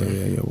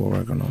 Yeah. We're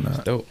working on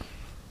that. Dope.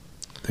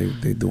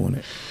 They doing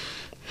it.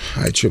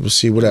 All right, Triple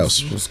C, what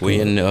else? What's We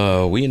good?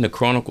 in the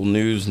Chronicle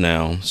news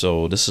now.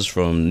 So this is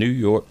from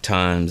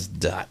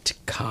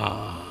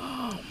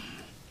NewYorkTimes.com.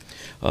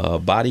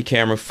 Body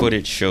camera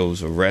footage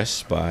shows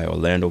arrest by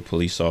Orlando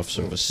police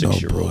officer of a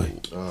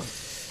 6-year-old.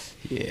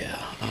 Yeah.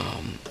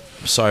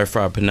 Sorry if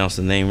I pronounced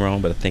the name wrong,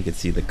 but I think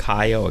it's either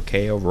Kaya or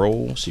Kaya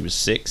Roll. She was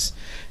 6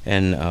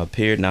 and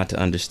appeared not to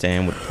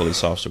understand what the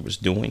police officer was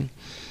doing.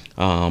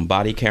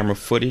 Body camera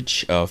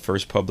footage,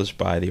 first published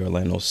by the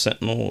Orlando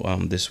Sentinel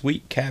this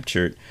week,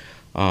 captured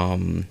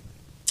the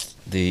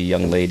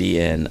young lady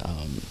and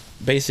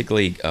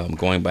basically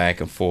going back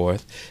and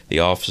forth. The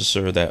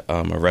officer that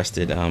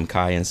arrested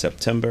Kaya in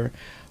September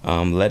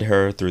led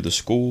her through the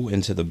school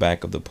into the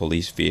back of the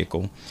police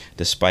vehicle,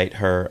 despite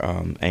her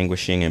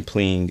anguishing and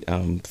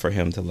pleading for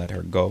him to let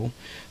her go.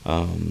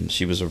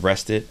 She was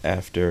arrested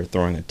after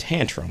throwing a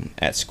tantrum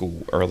at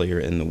school earlier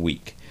in the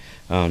week.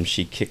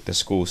 She kicked a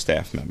school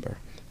staff member,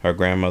 her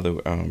grandmother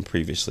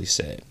previously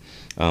said.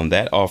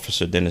 That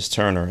officer, Dennis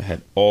Turner,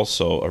 had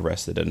also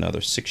arrested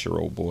another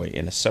 6-year-old boy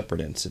in a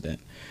separate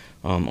incident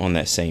on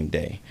that same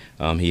day.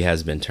 He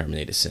has been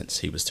terminated since.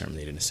 He was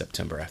terminated in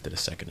September after the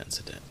second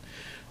incident.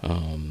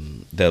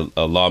 The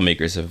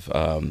lawmakers have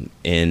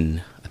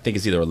in, I think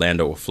it's either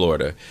Orlando or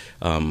Florida,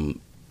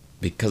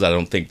 because I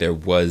don't think there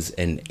was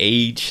an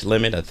age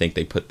limit. I think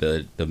they put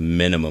the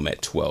minimum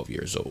at 12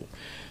 years old.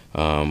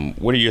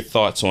 What are your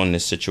thoughts on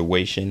this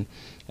situation,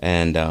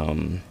 and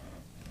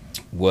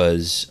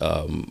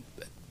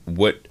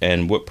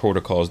what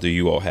protocols do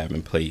you all have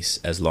in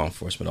place as law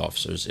enforcement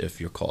officers if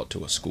you're called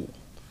to a school?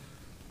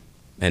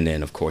 And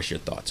then, of course, your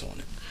thoughts on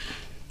it.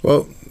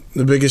 Well,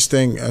 the biggest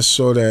thing I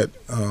saw that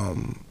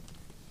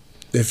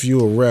if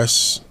you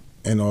arrest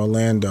in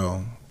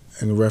Orlando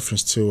in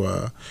reference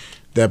to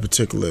that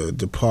particular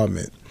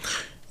department,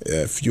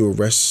 if you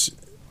arrest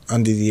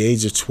under the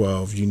age of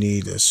 12, you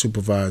need a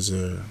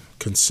supervisor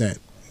consent.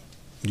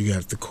 You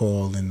have to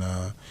call and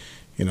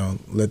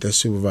let that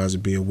supervisor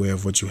be aware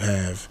of what you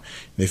have.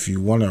 And if you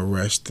want to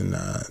arrest, then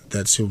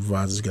that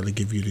supervisor's got to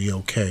give you the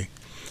okay.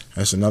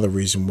 That's another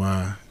reason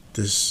why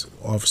this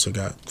officer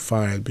got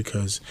fired,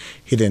 because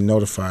he didn't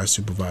notify his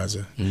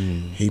supervisor.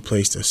 He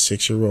placed a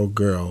 6-year-old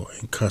girl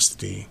in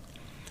custody,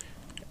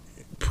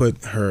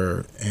 put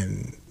her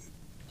in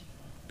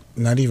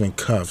not even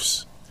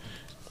cuffs.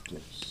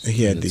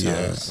 He had the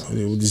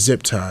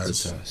zip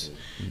ties.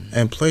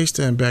 And placed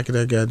her in back of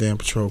that goddamn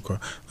patrol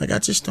car. Like, I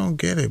just don't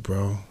get it,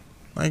 bro.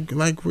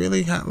 Like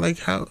really, how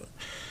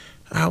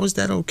is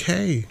that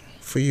okay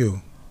for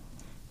you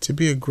to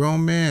be a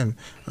grown man,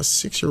 a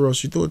 6-year-old?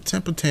 She threw a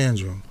temper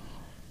tantrum.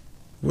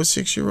 What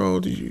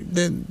 6-year-old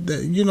that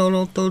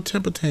don't throw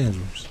temper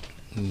tantrums?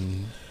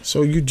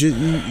 So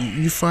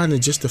you find it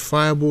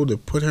justifiable to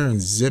put her in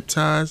zip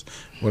ties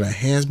with her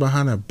hands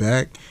behind her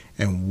back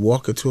and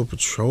walk her to a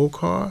patrol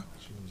car?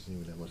 She wasn't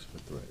even that much of a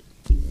threat.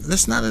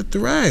 That's not a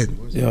threat.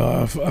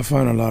 Yeah, I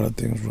find a lot of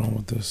things wrong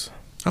with this.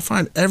 I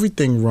find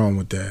everything wrong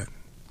with that.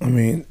 I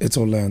mean, it's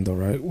Orlando,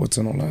 right? What's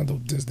in Orlando?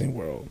 Disney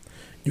World.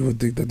 You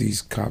would think that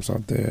these cops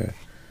out there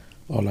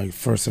are like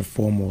first and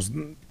foremost,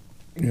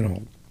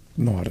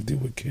 know how to deal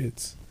with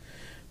kids.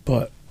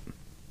 But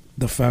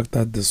the fact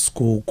that the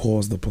school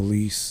calls the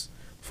police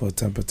for a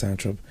temper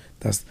tantrum,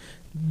 that's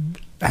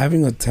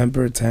having a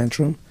temper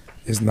tantrum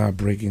is not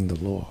breaking the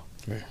law.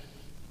 Right.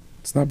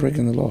 It's not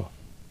breaking the law.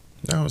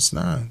 No, it's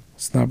not.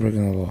 It's not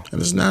breaking the law.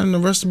 And it's not an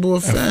arrestable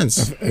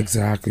offense.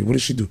 Exactly. What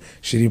did she do?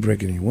 She didn't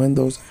break any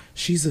windows.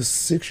 She's a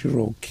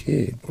 6-year-old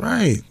kid.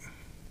 Right.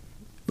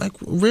 Like,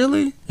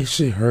 really? It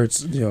shit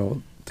hurts,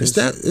 yo. Is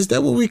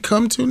that what we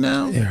come to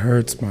now? It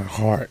hurts my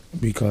heart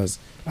because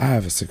I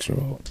have a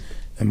 6-year-old.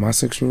 And my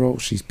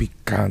 6-year-old, she's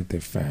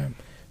picante, fam.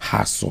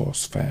 hot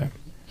sauce, fam.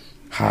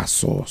 Hot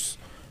sauce.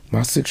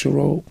 My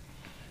 6-year-old,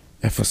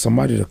 and for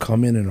somebody to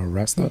come in and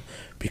arrest her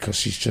because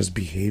she's just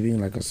behaving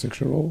like a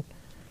 6-year-old,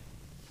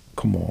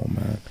 come on,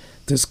 man.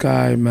 This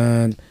guy,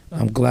 man,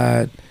 I'm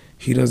glad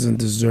he doesn't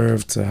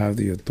deserve to have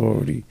the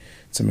authority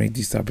to make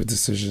these type of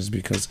decisions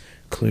because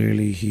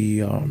clearly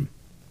he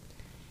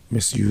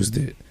misused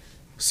it.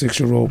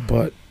 6-year-old,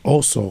 but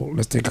also,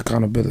 let's take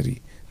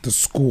accountability. The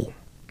school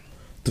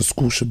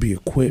should be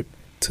equipped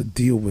to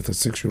deal with a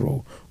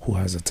 6-year-old who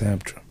has a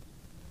tantrum.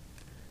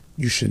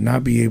 You should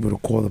not be able to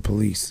call the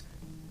police.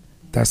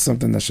 That's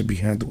something that should be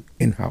handled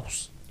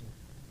in-house.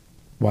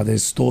 While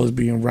there's stores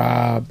being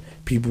robbed,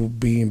 people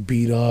being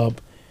beat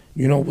up,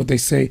 you know what they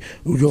say?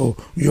 Yo,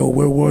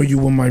 where were you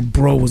when my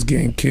bro was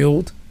getting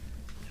killed?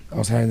 I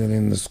was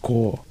handling this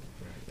call.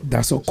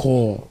 That's a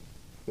call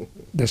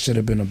that should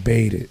have been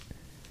abated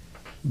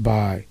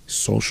by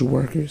social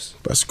workers.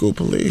 By school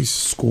police.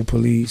 School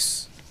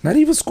police. Not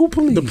even school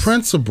police. The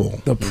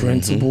principal. The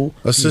principal.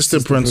 Mm-hmm.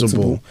 Assistant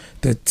principal.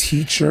 The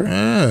teacher.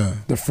 Yeah.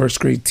 The first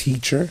grade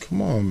teacher.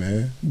 Come on,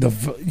 man.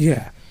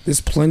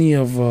 There's plenty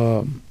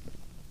of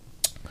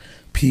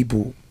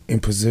people in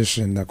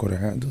position that could have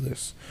handled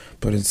this.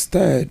 But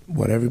instead,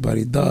 what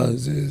everybody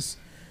does is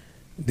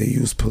they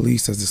use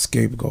police as a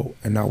scapegoat,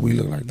 and now we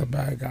look like the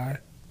bad guy.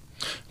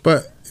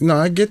 But, no,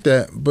 I get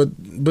that. But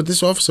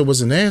this officer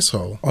was an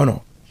asshole. Oh,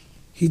 no.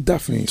 He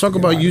definitely... Talk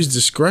about use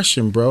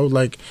discretion, bro.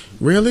 Like,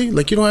 really?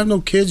 Like, you don't have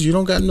no kids? You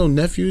don't got no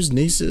nephews,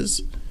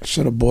 nieces?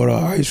 Should have bought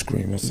her ice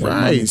cream. And said,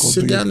 right.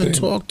 Sit down and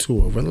talk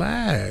to her.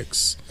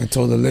 Relax. And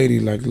told the lady,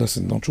 like,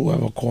 listen, don't you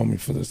ever call me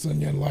for this in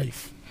your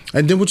life.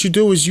 And then what you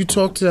do is you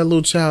talk to that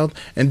little child,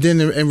 and then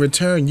in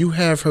return, you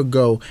have her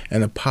go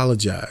and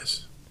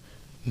apologize.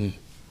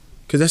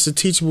 Because that's a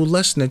teachable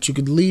lesson that you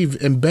could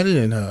leave embedded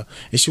in her,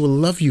 and she will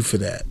love you for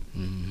that.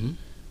 Mm-hmm.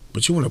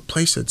 But you want to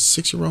place a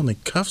 6-year-old in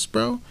cuffs,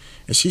 bro?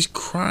 And she's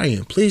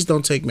crying. Please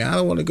don't take me. I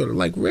don't want to go to...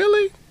 Like,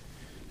 really?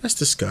 That's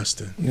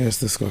disgusting. Yeah, it's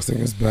disgusting.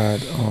 It's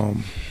bad.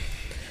 And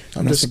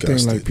that's disgusted. the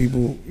thing, like,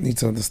 people need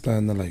to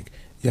understand that, like,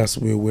 yes,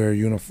 we wear a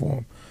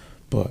uniform,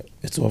 but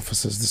it's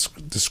officers'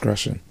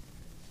 discretion.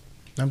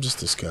 I'm just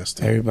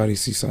disgusted. Everybody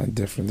sees something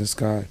different. This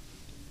guy,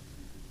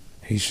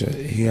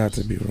 he had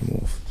to be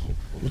removed.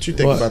 What you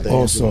think about that?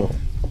 Also,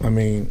 I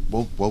mean...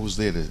 What was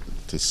there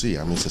to see?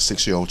 I mean, it's a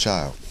 6-year-old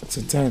child. It's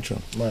a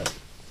tantrum. Right.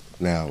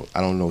 Now,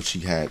 I don't know if she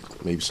had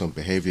maybe some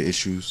behavior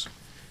issues.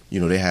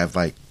 You know, they have,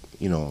 like,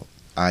 you know,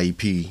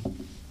 IEP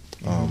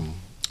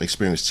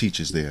experienced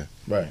teachers there.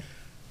 Right.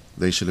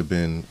 They should have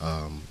been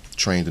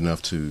trained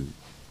enough to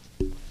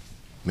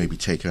maybe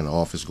take her in the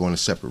office, go in a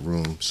separate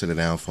room, sit her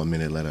down for a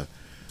minute, let her,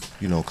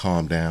 you know,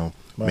 calm down.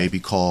 Right. Maybe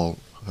call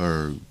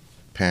her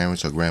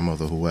parents, her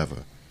grandmother,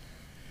 whoever.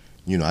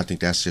 You know, I think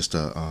that's just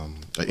a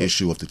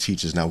issue of the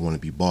teachers not wanting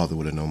to be bothered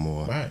with it no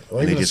more. Right.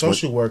 Or even a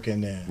social work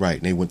in there. Right.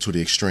 And they went to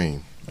the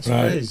extreme. That's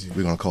crazy.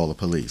 We're going to call the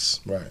police.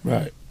 Right.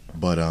 Right.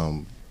 But,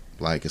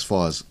 like, as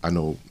far as I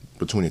know,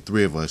 between the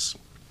three of us,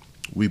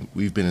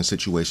 we've been in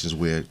situations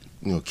where,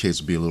 you know, kids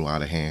be a little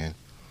out of hand.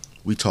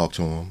 We talk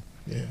to them.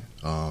 Yeah.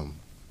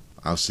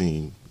 I've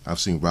seen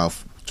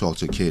Ralph talk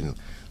to a kid and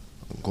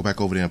go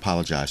back over there and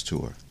apologize to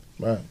her.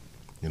 Right.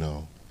 You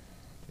know,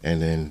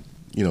 and then,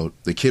 you know,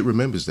 the kid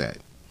remembers that.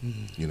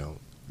 Mm-hmm. You know,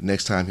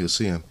 next time he'll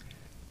see him,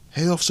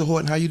 hey, Officer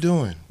Horton, how you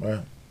doing?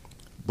 Right.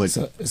 But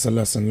it's a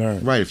lesson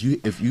learned. Right.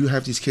 If you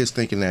have these kids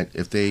thinking that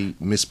if they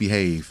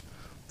misbehave,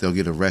 they'll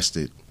get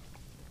arrested,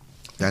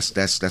 that's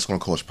going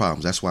to cause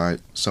problems. That's why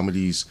some of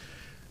these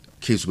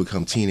kids who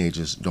become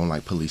teenagers don't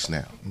like police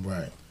now.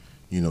 Right.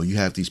 You know, you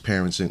have these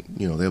parents, and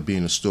you know they'll be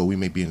in the store. We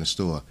may be in the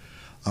store.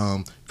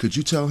 Could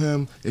you tell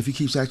him if he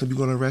keeps acting, you're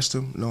going to arrest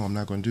him? No, I'm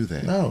not going to do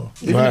that. No.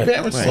 Right.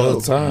 Parents all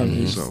the time.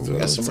 Mm-hmm. So,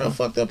 that's some real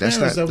fucked up parents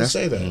that would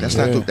say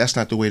that. That's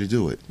not the way to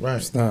do it. Right.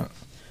 It's not.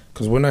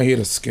 Because we're not here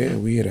to scare.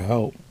 We're here to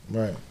help.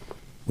 Right.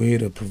 We're here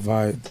to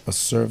provide a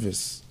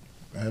service.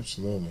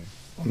 Absolutely.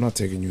 I'm not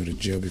taking you to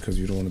jail because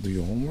you don't want to do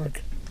your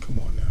homework. Come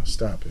on now.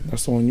 Stop it.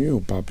 That's on you,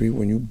 Papi.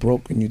 When you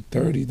broke and you're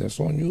 30, that's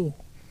on you.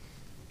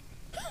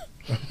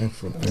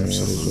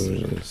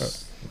 Absolutely. What it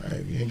is.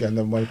 Right. You ain't got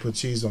enough money to put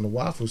cheese on the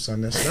waffle,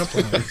 son. That's stuff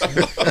on it.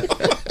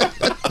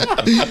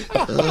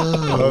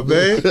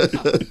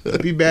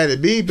 Babe. Be bad at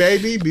me,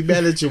 baby. Be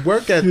bad at your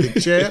work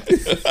ethic, champ.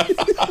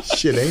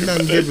 Shit, ain't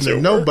nothing given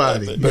to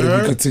nobody. But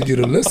if you continue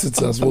to listen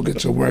to us, we'll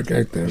get your work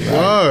ethic right.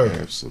 Word.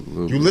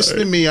 Absolutely. You listen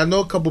to me. I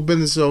know a couple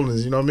business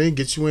owners, you know what I mean?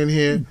 Get you in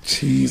here.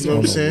 Cheese you know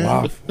on what I'm saying?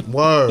 waffle.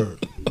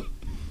 Word.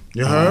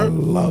 You heard? I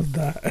love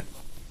that.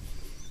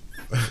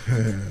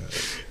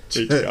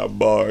 He got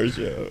bars,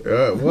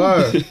 yo.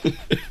 Word.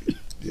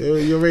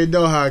 You already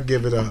know how I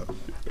give it up.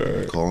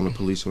 Calling the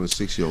police on a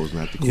 6-year-old is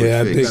not the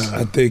quick fix.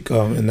 I think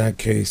in that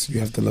case, you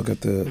have to look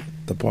at the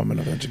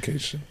Department of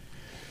Education.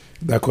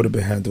 That could have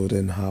been handled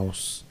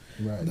in-house.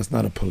 Right. That's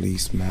not a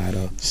police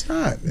matter. It's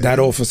not. Man. That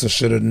officer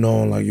should have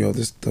known, like, yo,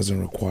 this doesn't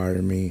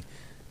require me.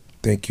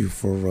 Thank you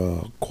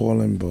for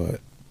calling, but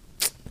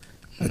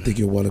I think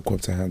you're well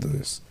equipped to handle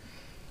this.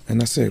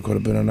 And that's it. It could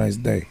have been a nice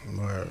day.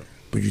 Right.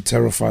 But you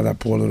terrify that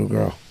poor little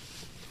girl.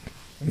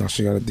 Now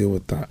she got to deal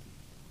with that,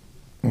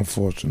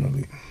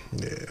 unfortunately.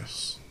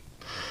 Yes.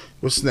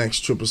 What's next,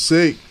 Triple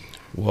C?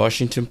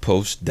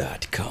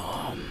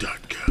 WashingtonPost.com.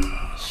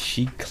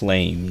 She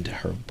claimed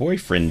her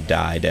boyfriend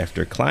died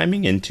after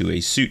climbing into a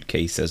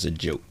suitcase as a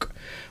joke,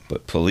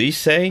 but police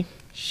say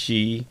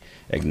she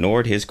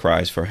ignored his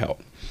cries for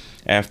help.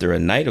 After a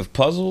night of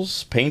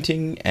puzzles,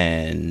 painting,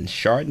 and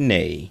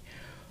Chardonnay,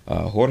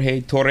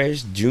 Jorge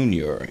Torres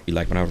Jr., y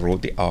like when I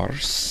wrote the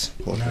R's,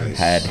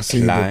 had I see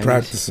you been climbed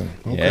practicing.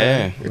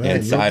 yeah, Right,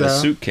 inside no a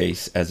doubt.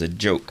 suitcase as a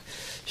joke.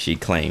 She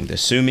claimed,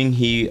 assuming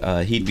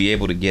he'd be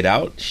able to get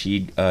out,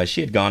 she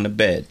had gone to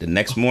bed. The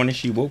next morning,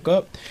 she woke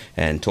up,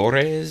 and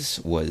Torres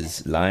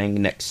wasn't lying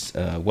next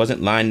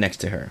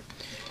to her.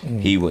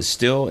 He was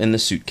still in the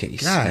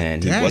suitcase, God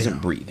and damn. he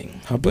wasn't breathing.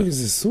 How big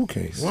is this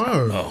suitcase?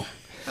 Word. Oh,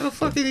 How the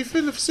fuck did he fit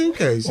in the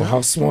suitcase? Well,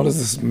 how small is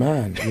this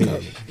man?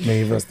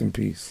 May he rest in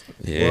peace.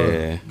 yeah.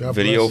 Word. God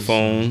Video bless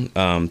phone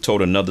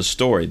told another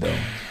story though.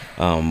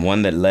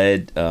 One that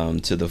led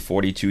to the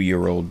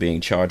 42-year-old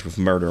being charged with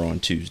murder on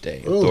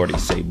Tuesday. Ooh.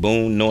 Authorities say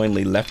Boone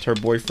knowingly left her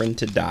boyfriend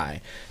to die,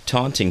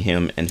 taunting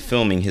him and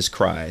filming his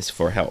cries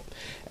for help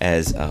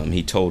as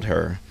he told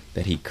her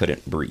that he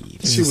couldn't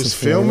breathe. She was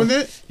filming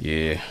it?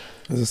 Yeah.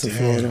 Is this in Damn.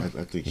 Florida?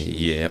 I think she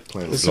Yeah.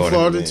 playing It's with in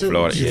Florida, too?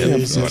 Florida, You yeah. can't,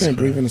 Jesus you can't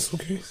Florida. breathe in a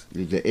suitcase?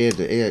 The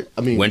air.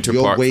 I mean, Winter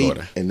your Park, weight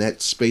Florida. and that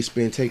space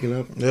being taken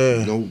up.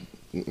 Yeah. No,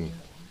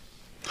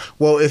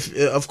 Well, if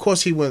of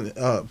course he went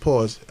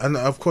pause. And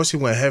of course he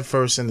went head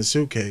first in the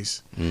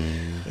suitcase.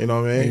 You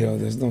know what I mean? Yo,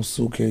 there's no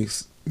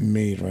suitcase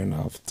made right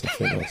now to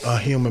fit us. A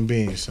human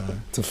being,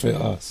 son. To fit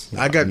us.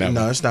 I got Never.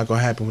 no. It's not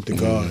gonna happen with the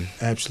guard.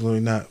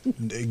 Absolutely not.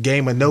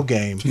 Game or no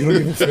game. You don't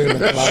even fit in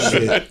the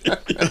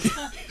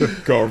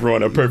closet. Go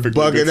run a perfect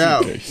Bugging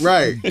out,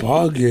 right?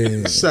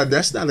 Bugging. Son,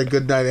 that's not a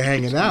good night of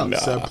hanging out.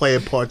 Son,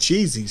 playing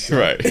Parcheesi. Son.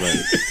 Right.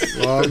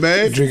 Oh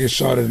man. Drinking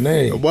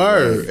Chardonnay.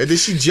 Word. And then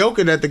she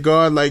joking at the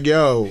guard like,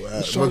 "Yo,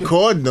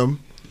 recording them."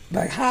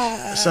 Like,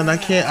 hi. Son, I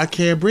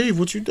can't breathe.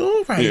 What you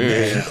doing right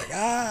now?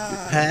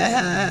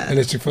 And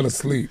then she fell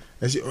asleep.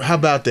 How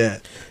about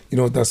that? You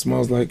know what that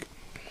smells like?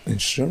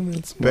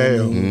 Insurance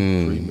Bail.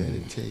 money.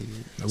 premeditated.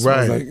 Smells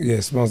Right. like, yeah,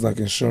 it smells like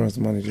insurance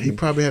money to He me.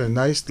 probably had a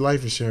nice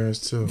life insurance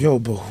too. Yo,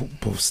 but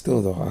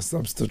still though, I'm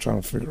still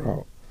trying to figure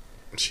out.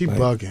 She Like,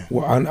 bugging.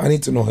 Well, I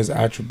need to know his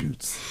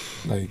attributes.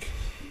 Like,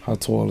 how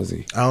tall is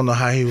he? I don't know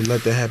how he would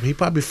let that happen. He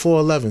probably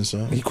 4'11",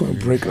 son. He couldn't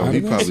break out He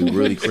of that probably suit?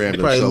 really crammed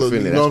Probably himself look-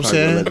 in there. you know That's what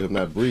I'm probably what saying? let him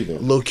not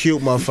breathing. Little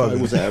cute He was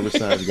motherfucker. an average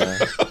size guy.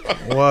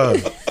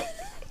 What?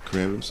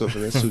 Crammed himself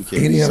in that And he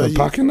suitcase. had So a you-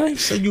 pocket knife?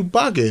 So you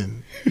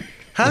bugging?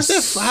 How's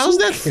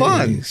that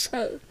fun?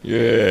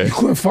 Yeah. You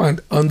couldn't find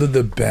under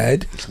the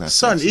bed? It's not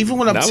Son, sexy. even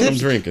when I'm Not when I'm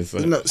tipsy, drinking,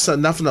 son. No, son,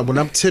 not for nothing. When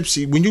I'm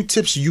tipsy, when you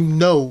tipsy, you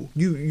know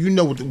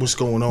what's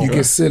going on. You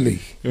get silly.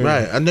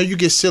 Right. I know you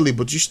get silly,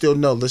 but you still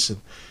know.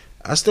 Listen,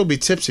 I still be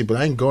tipsy, but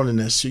I ain't going in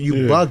that suit. You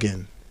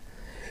bugging.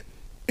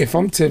 If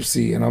I'm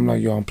tipsy and I'm like,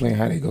 yo, I'm playing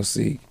hide and go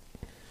seek,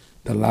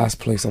 the last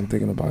place I'm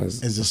thinking about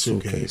is Is a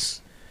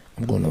suitcase.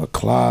 I'm going to the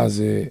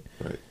closet.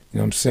 Right. You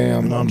know what I'm saying?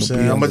 I'm You know what I'm gonna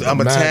saying? be I'm under going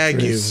to the tag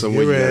you. mattress.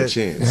 Somewhere you got a read.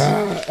 chance. I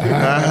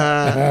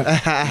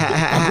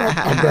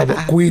grab a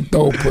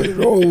quito, put it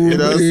over. You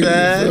know what I'm me,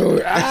 saying? so-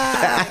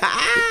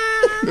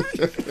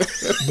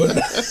 but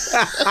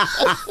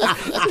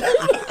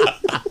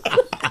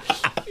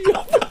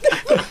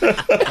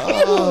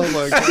Oh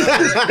my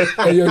god!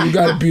 hey, yo, you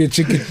gotta be a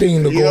chicken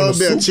thing to You go know in a what I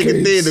mean? suitcase.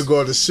 Chicken thing to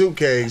go in the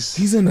suitcase.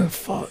 He's in a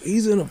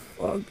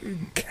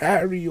fucking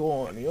carry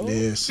on, yo.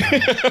 Yes.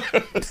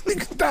 This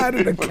nigga died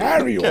in a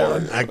carry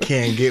on. I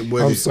can't get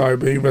with I'm it. sorry,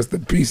 baby. Rest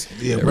in peace.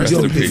 Yeah, Yeah, rest rest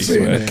in in peace, peace,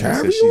 in man. a Said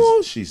carry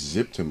on. she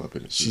zipped him up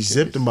in it. She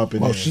zipped him up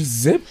in Oh, there. she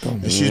zipped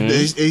him. And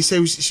he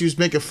said she was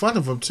making fun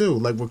of him too,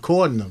 like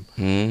recording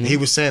him. He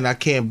was saying, "I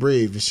can't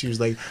breathe," and she was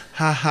like,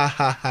 "Ha ha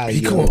ha ha." He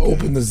yo. couldn't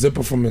open the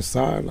zipper from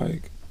inside.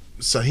 Like,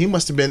 So he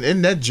must have been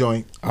in that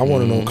joint. I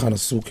want to know what kind of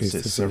suitcase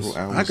Said this several is.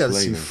 hours I gotta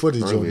see later,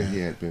 footage on earlier, that. he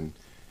had been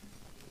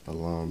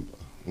alarmed.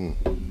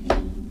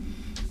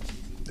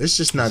 It's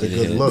just not a It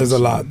good is. look. There's a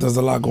lot. There's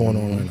a lot going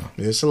on right now.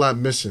 Yeah, it's a lot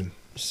missing.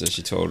 So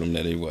she told him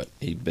that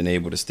he'd been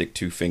able to stick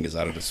 2 fingers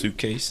out of the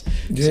suitcase.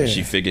 Yeah. So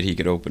she figured he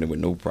could open it with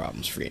no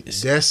problems, freeing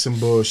his That's some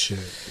bullshit.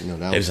 You know,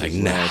 that It was was like,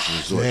 his nah. last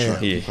resort. Yeah. Trying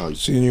to Yeah. probably-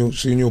 She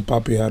knew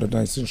Papi had a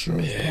nice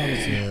insurance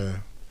policy. Yeah.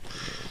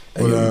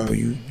 Hey, But, yo, but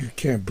you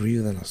can't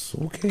breathe in a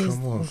suitcase.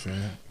 Come on,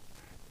 fam.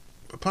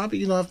 But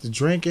Poppy, after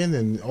drinking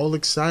and all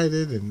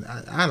excited, and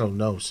I don't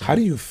know. son. How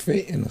do you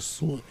fit in a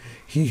suit?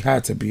 He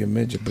had to be a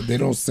midget, but they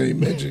don't say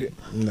midget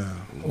No.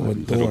 or a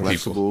Maybe dwarf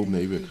flexible,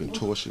 maybe a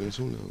contortionist.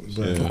 Who knows?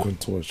 But for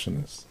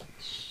contortionist.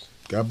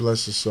 God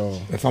bless us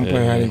all. If I'm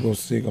playing hide and go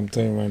seek, I'm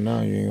telling you right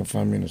now, you ain't gonna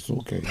find me in a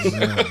suitcase.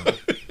 I'm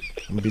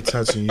gonna be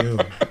touching you.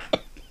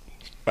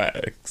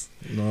 facts.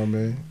 You know what I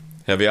mean?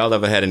 Have y'all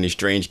ever had any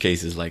strange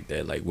cases like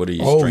that? Like, what are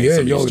your Oh strange, yeah,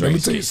 some of your yo, let me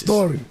strange tell you a cases?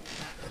 story.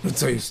 Let me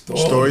tell you a story.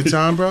 Story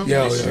time, bro?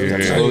 Yo, let me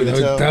tell you, let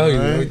me tell you,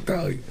 let me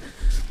tell you.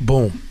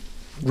 Boom.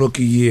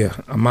 Rookie year.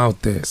 I'm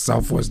out there,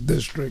 Southwest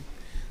District.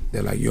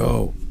 They're like,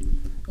 yo,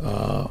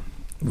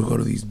 we go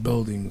to these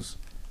buildings.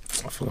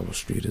 I forgot what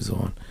street is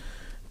on.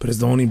 But it's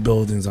the only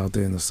buildings out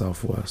there in the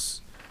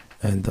Southwest.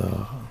 And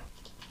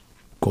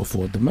go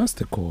for a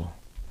domestic call.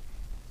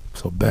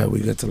 So bad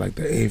we get to like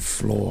the 8th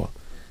floor.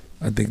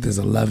 I think there's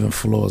 11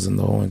 floors in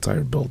the whole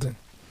entire building.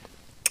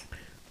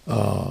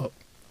 2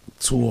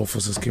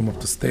 officers came up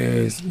the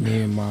stairs.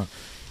 Me and my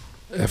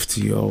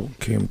FTO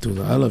came through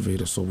the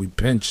elevator, so we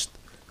pinched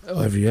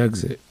every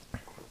exit.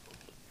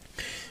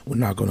 We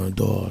knock on her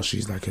door.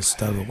 She's like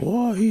hysterical.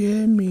 Oh, he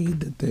hit me. He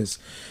did this.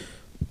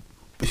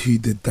 He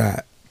did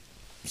that.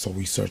 So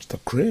we searched the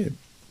crib.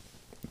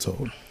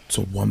 So it's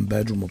a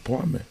 1-bedroom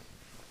apartment.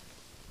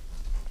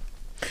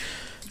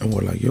 And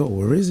we're like, yo,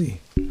 where is he?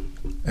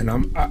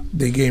 And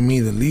they gave me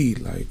the lead,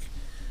 like,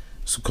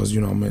 so because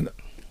I'm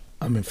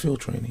in field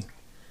training.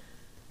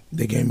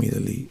 They gave me the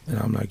lead, and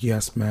I'm like,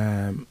 yes,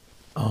 ma'am.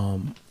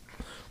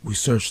 We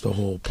searched the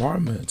whole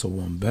apartment. It's a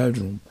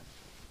 1-bedroom.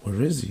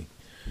 Where is he?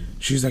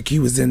 She's like, he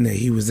was in there.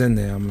 He was in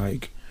there. I'm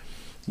like,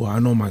 well, I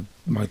know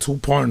my 2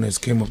 partners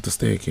came up the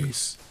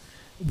staircase.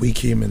 We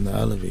came in the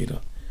elevator.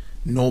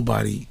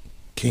 Nobody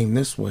came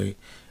this way,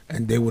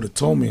 and they would have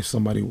told me if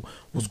somebody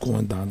was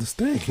going down the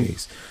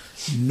staircase.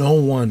 No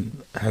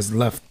one has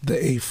left the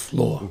 8th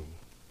floor.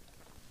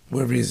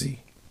 Where is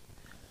he?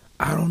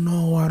 I don't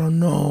know. I don't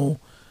know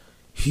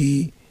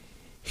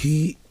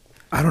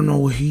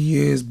where he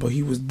is, but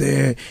he was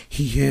there.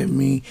 He hit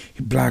me.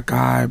 He black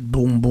eye,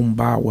 boom, boom,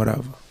 bow,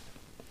 whatever.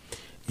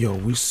 Yo,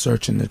 we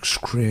searching the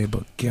crib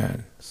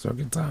again.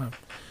 Second time.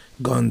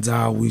 Guns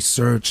out, we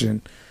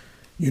searching.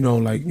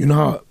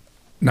 How,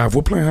 now if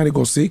we're playing hide and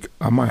go seek,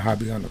 I might hide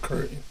behind the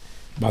curtain.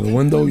 By the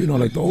window,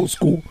 like the old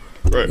school.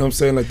 Right. You know what I'm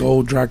saying? Like the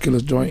old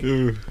Dracula's joint.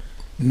 Yeah.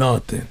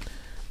 Nothing.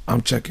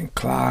 I'm checking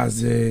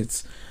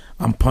closets.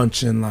 I'm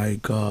punching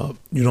like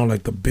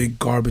the big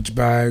garbage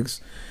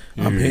bags.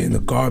 Yeah. I'm hitting the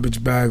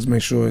garbage bags,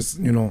 make sure it's,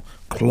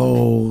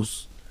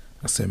 closed.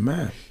 I said,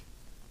 man,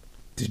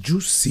 did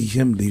you see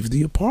him leave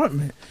the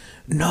apartment?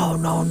 No,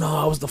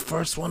 I was the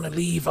first one to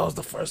leave. I'm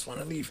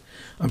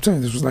telling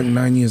you, this was like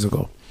 9 years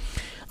ago.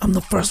 I'm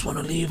the first one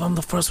to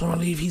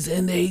leave. He's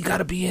in there. He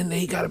gotta be in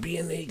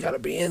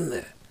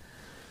there.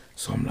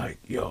 So I'm like,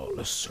 yo,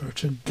 let's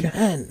search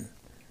again.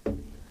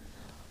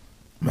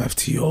 My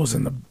FTO's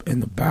in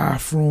the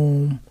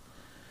bathroom,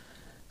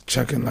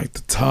 checking like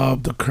the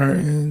tub, the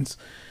curtains.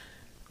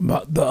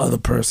 But the other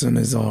person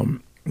is the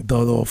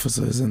other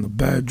officer is in the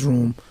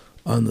bedroom,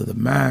 under the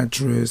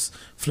mattress.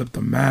 Flip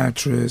the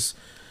mattress.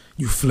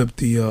 You flip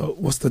the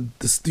what's the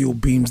steel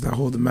beams that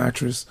hold the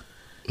mattress?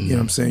 You know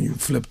what I'm saying? You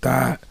flip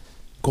that.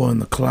 Go in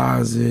the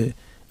closet.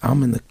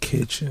 I'm in the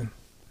kitchen,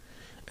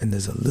 and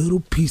there's a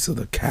little piece of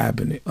the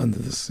cabinet under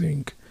the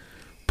sink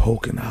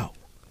poking out,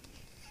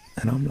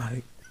 and I'm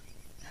like,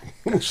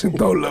 that shit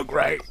don't look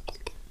right.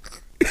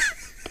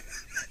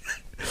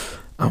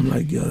 I'm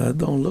like, yo, that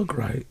don't look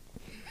right.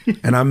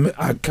 And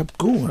I kept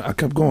going.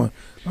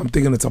 I'm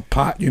thinking it's a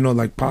pot,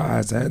 like pot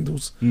has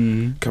handles.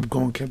 Mm-hmm. Kept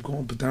going.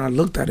 But then I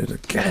looked at it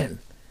again,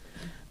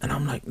 and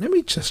I'm like, let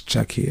me just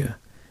check here.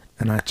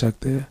 And I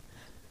checked there.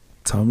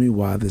 Tell me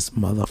why this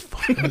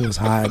motherfucker was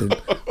hiding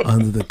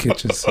under the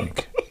kitchen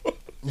sink.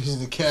 Because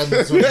the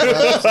cabinets were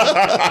glass.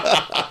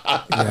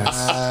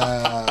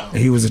 Yes.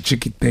 He was a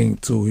chicky thing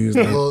too. He was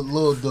like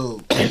little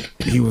dude.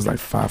 He was like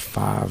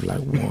 5'5", like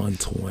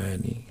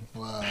 120.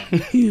 Wow.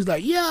 He was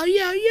like, yeah.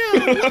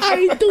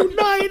 I ain't do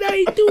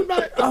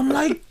nothing. I'm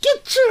like,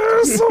 get your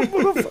ass up,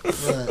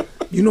 motherfucker. Right.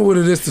 You know what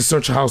it is to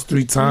search a house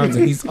 3 times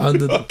and he's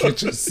under the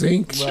kitchen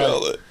sink?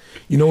 Right.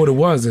 You know what it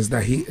was is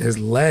that his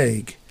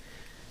leg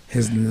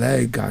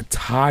got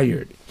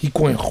tired. He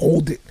couldn't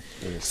hold it.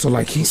 So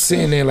like he's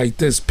sitting there like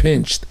this,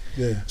 pinched.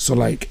 Yeah. So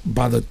like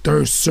by the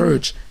 3rd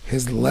search,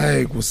 his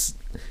leg was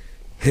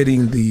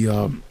hitting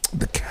the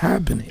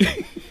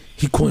cabinet.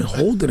 He couldn't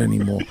hold it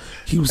anymore.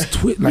 He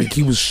was like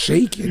he was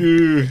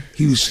shaking.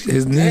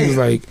 His knee was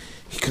like,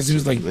 because he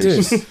was like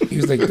this. He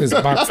was like this,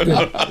 boxed in.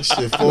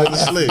 Shit, falling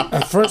asleep.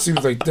 At first he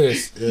was like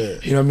this. Yeah.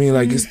 You know what I mean?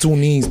 Like his 2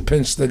 knees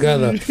pinched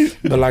together.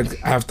 But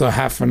like after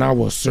half an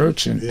hour of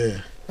searching,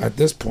 at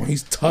this point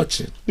he's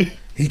touching.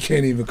 He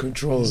can't even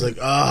control He's it.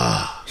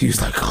 like, He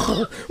was like,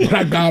 when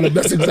I got him,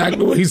 that's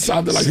exactly what he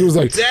sounded like. He was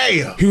like,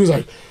 damn. He was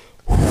like,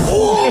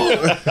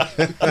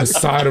 a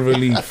sigh of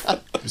relief.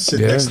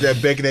 Sitting next to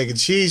that bacon, egg, and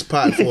cheese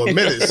pot for a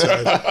minute,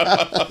 son.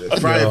 The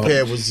frying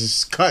pan was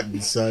just cutting,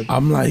 son.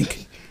 I'm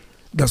like,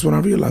 that's when I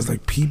realized,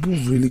 like, people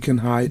really can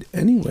hide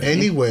anywhere.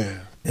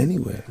 Anywhere.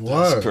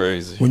 Word. That's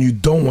crazy. When you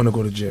don't want to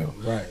go to jail.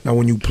 Right. Now,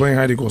 when you play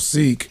hide and go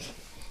seek,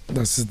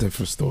 that's a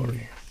different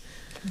story.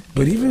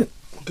 But even...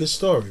 Good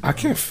story. Bro. I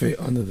can't fit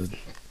under the...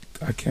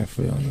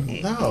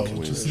 No,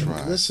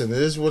 listen, it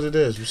is what it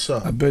is. What's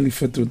up? I barely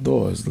fit through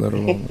doors, let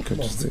alone a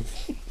kitchen stick.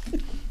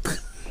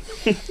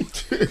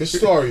 Good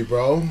story,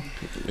 bro.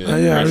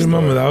 Yeah, I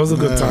remember that. It was a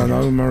good time. That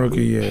was my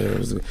rookie year.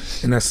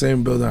 In that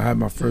same building, I had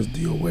my first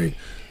DOA.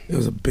 It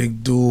was a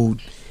big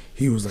dude.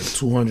 He was like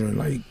 200,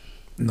 he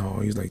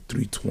was like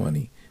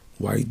 320.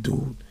 White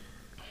dude.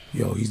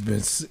 Yo, he's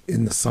been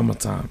in the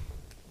summertime.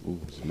 Ooh,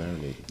 he's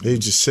marinated. He was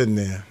just sitting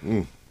there.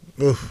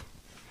 Oof.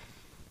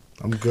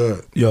 I'm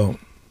good. Yo,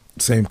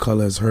 Same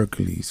color as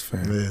Hercules,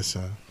 fam. Yeah,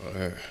 son.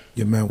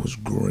 Your man was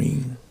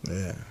green.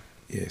 Yeah.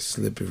 Yeah,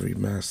 slippery,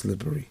 man,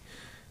 slippery.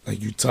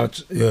 Like you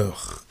touch,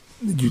 ugh.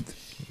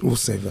 We'll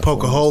save that.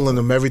 Poke a hole in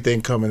them,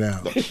 everything coming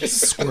out.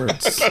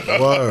 Squirts.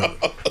 Word.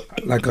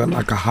 like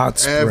a hot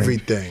spring.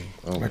 Everything.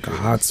 Like a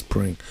hot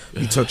spring.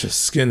 You touch your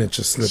skin, it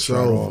just slips So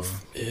right over.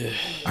 off.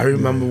 I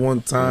remember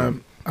one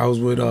time I was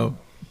with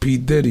P.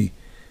 Diddy.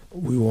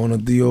 We were on a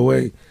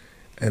DOA,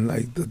 and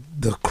like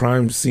the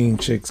crime scene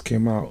chicks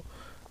came out.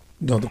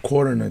 No, the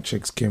coroner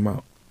chicks came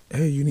out.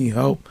 Hey, you need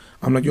help?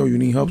 I'm like, yo, you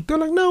need help? They're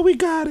like, no, we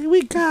got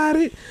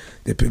it.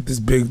 They picked this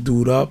big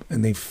dude up,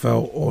 and they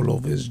fell all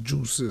over his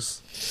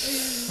juices.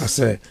 I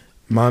said,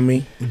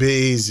 mommy, Be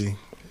easy.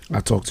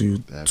 I talk to you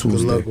Good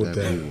Tuesday. luck with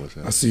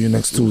that. I see you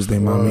next Tuesday,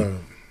 mommy. Word.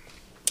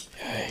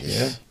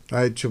 Yeah. All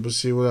right, Triple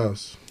C, what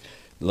else?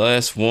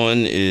 Last one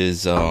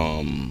is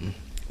a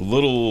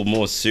little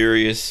more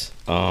serious,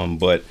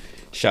 but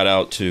shout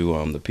out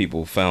to the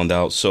people who found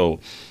out. So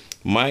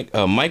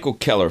Michael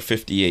Keller,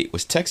 58,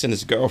 was texting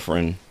his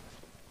girlfriend,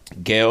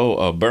 Gail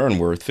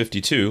Burnworth,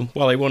 52,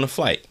 while they were on a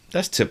flight.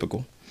 That's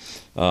typical.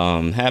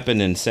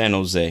 Happened in San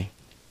Jose.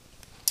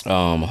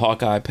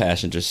 Hawkeye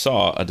passengers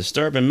saw a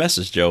disturbing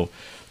message, Joe,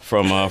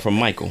 from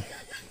Michael.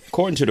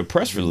 According to the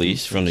press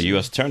release from the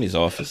U.S. Attorney's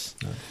Office,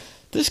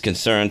 this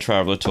concerned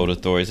traveler told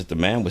authorities that the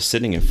man was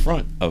sitting in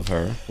front of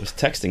her, was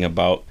texting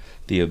about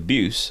the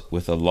abuse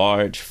with a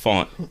large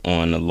font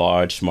on a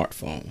large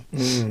smartphone.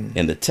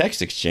 In the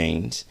text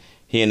exchange,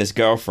 he and his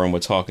girlfriend were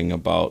talking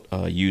about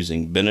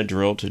using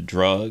Benadryl to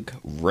drug,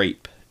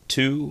 rape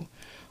 2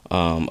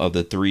 of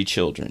the 3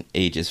 children,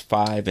 ages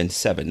 5 and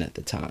 7 at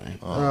the time,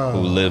 who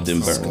lived in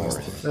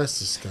Burnworth. That's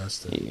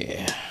disgusting.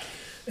 Yeah.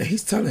 And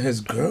he's telling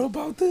his girl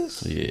about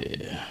this?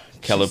 Yeah.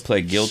 Keller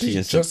pled guilty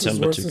in she's just as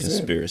September worse to as him.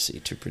 conspiracy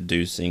to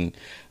producing.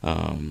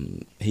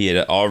 He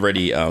had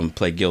already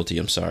pled guilty,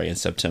 in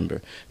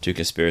September to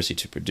conspiracy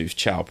to produce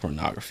child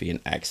pornography and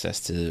access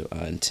to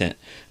intent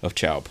of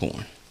child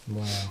porn.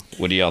 Wow.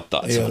 What are y'all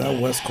thoughts Yeah, on that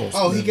that? West Coast.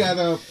 Oh, he man.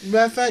 got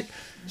matter of fact,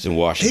 It's in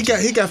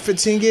Washington. he got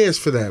 15 years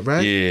for that,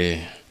 right?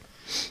 Yeah.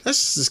 That's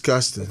just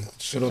disgusting.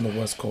 Shit on the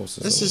West Coast.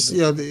 is That's just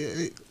over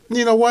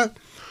you know what?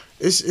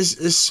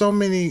 It's so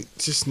many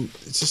just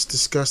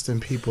disgusting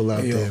people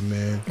out Hey, yo. there,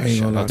 man. I ain't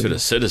Shout gonna lie out to to you. the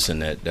citizen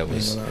that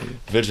was gonna lie to you.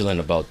 vigilant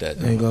about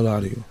that. I ain't gonna lie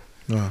to you.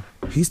 No.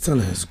 He's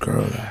telling his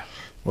girl that.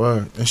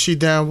 Word. And she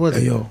down with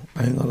Hey, it. yo,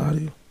 I ain't gonna lie to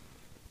you.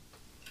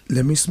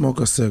 Let me smoke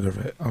a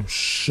cigarette. I'm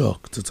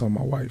shook to tell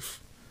my wife.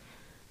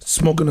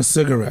 Smoking a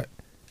cigarette.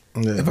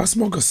 Yeah. If I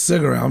smoke a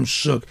cigarette, I'm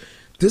shook.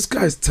 This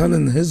guy's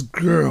telling his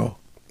girl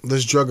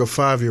Let's drug a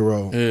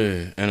 5-year-old.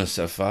 Yeah, and a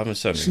 5 and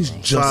 7. she's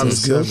bro. just 5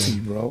 as and 7. guilty,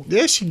 bro.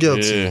 Yeah, she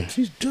guilty. Yeah.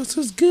 She's just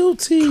as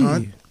guilty.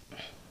 Cunt.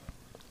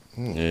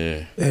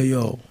 Yeah. Hey,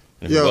 yo.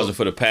 If Yo. it wasn't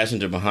for the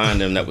passenger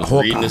behind him that was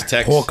Hawkeye. reading his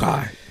text,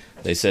 Hawkeye.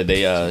 they said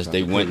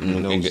they went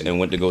and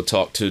went to go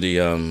talk to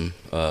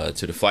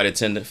the flight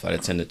attendant. Flight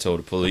attendant told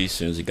the police as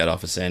soon as he got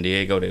off of San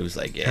Diego, they was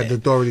like, yeah. Had the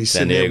authorities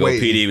San sitting there Diego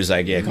waiting. PD was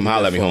like, yeah, come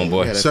holler at me,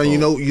 homeboy. So you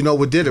know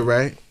what did it,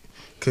 right?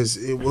 Because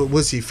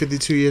was he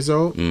 52 years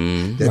old? That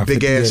Nah,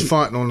 big ass 58.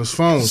 font on his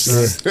phone,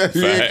 son.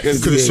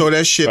 Facts. Could have saw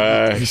that shit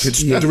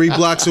Facts. 3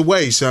 blocks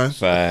away, son.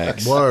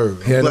 Facts.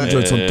 Word. He had them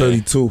joints on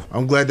 32.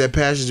 I'm glad that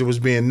passenger was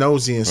being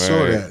nosy and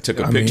saw Right. that. Took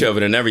a I picture mean- of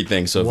it and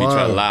everything. So if you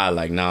try to Wow. lie,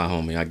 like, nah,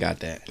 homie, I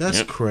got that. That's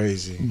Yep.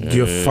 crazy.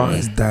 Your font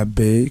is that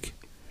big.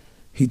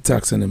 He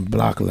texting in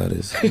block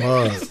letters.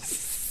 Word.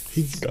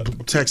 He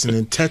texting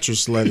in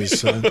Tetris letters,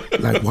 son.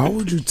 Like, why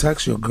would you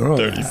text your girl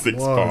that? 36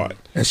 Word. part.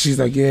 And she's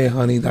like, yeah,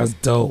 honey, that's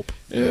dope.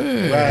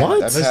 Right. What?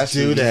 Let's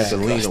do that.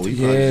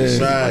 Yeah,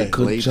 Right.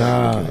 good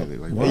job.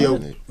 Hey, yo,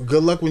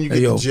 good luck when you get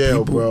Hey, yo, to jail,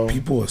 people, bro.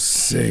 people are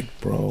sick,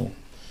 bro.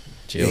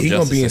 Jail He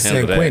gonna be in justice to San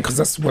handle Quentin that. because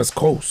that's West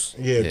Coast.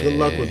 Yeah, good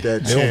luck with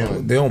that,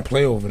 champ. They don't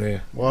play over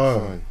there.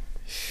 Wow.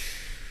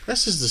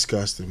 That's just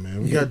disgusting,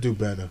 man. We Yeah. gotta do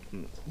better.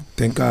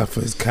 Thank God for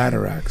his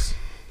cataracts.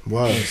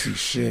 Wow. Can't see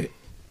shit.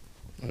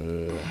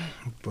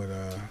 But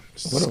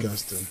it's What a-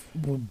 disgusting.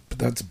 Well,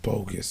 that's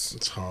bogus.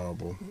 It's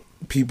horrible.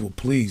 People,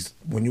 please,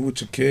 when you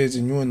with your kids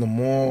and you in the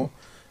mall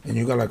and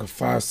you got like a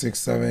 5, 6,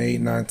 7, 8,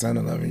 9, 10,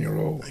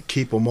 11-year-old.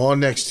 Keep them all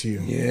next to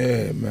you.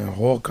 Yeah, man,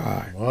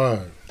 Hawkeye.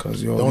 Wow.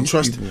 Cause yo, Don't these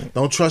trust. people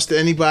Don't trust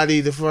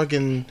anybody to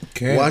fucking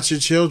Can't. watch your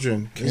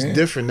children. It's Can't.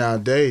 different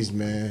nowadays,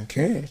 man.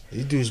 can't.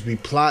 These dudes be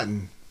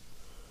plotting.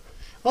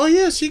 Oh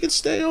yes, you can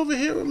stay over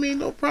here with me,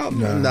 no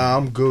problem. Nah. Nah,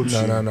 I'm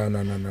Gucci.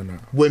 No.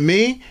 With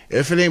me,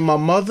 if it ain't my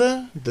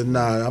mother, then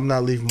nah, I'm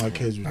not leaving my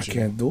kids with I you.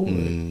 can't do it.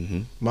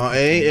 Mm-hmm. My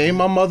ain't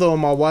my mother or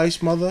my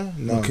wife's mother.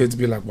 No, My kids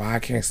be like, why I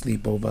can't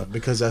sleep over?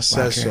 because I Why I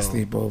said can't so.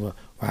 sleep over?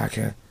 Why I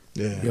can't?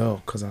 Yeah,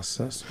 Yo, cause I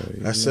said so.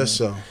 you I know? said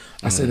so.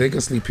 I said they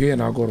can sleep here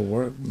and I'll go to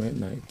work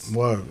midnight.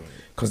 Word.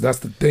 Cause that's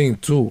the thing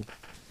too.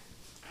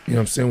 You know what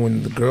I'm saying?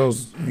 When the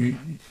girls,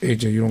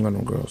 AJ, you don't got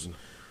no girls.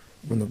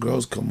 When the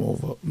girls come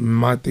over,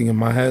 my thing in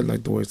my head,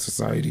 like the way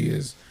society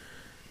is,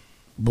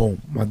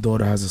 boom, my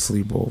daughter has a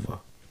sleepover,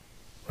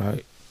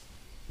 right?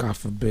 God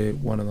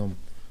forbid one of them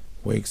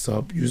wakes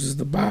up, uses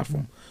the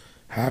bathroom,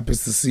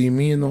 happens to see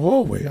me in the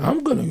hallway,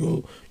 I'm gonna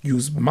go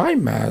use my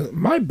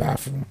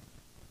bathroom.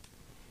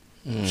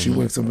 She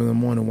wakes up in the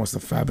morning, wants to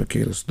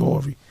fabricate a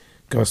story.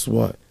 Guess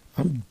what?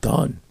 I'm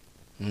done.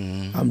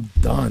 I'm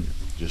done.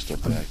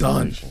 I'm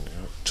done.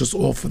 Just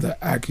off for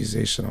the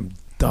accusation. I'm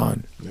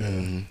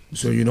done.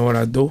 So you know what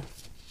I do?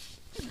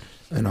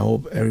 And I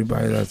hope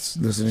everybody that's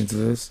listening to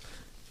this,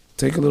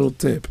 take a little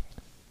tip.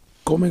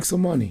 Go make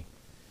some money.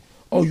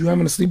 Oh, you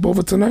having a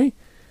sleepover tonight?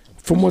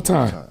 From what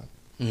time?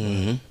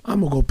 I'm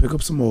gonna go pick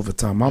up some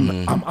overtime.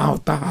 I'm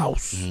out the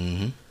house.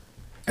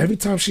 Every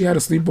time she had a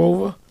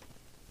sleepover,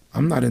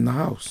 I'm not in the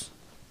house.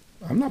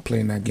 I'm not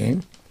playing that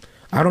game.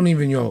 I don't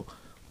even,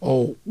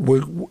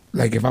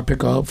 like if I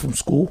pick her up from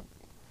school,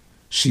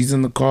 she's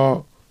in the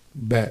car,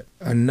 bet.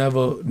 I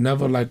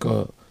never like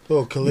a...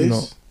 Oh,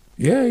 Khalees?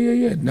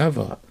 Yeah,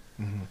 never.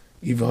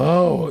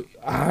 Either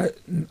I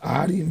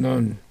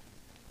none.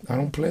 I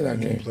don't play that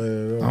game.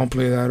 I don't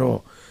play that at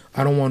all.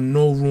 I don't want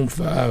no room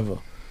forever.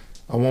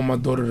 I want my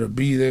daughter to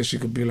be there. She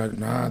could be like,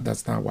 nah,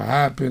 that's not what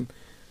happened.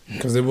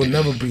 Because it will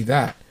never be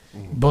that.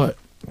 But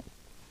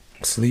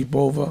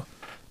sleepover,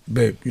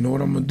 babe, you know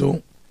what I'm going to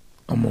do?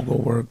 I'm going to go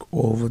work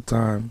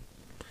overtime.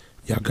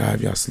 Y'all got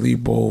y'all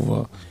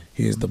sleepover.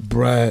 Here's the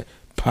bread,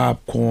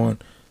 popcorn,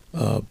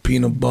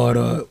 peanut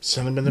butter,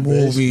 Send them in the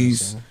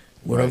movies, basement,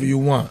 whatever you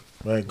want.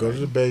 Right, go to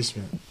the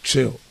basement.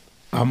 Chill.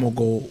 I'm going to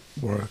go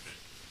work.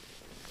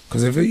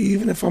 Because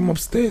even if I'm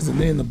upstairs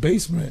and they're in the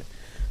basement,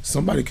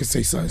 somebody could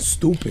say something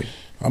stupid.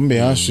 I'm gonna be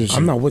honest with you.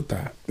 I'm not with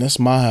that. That's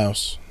my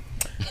house.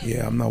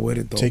 Yeah, I'm not with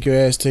it though. Take your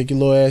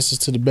little asses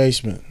to the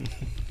basement.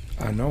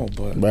 I know,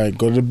 but Right,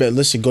 go to the bed.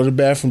 Listen, go to the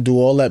bathroom, do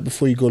all that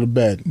before you go to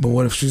bed. But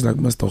what if she's like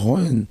Mr.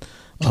 Horton?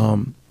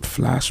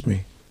 Flash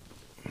me.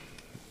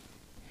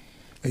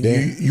 And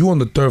you on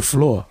the 3rd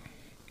floor.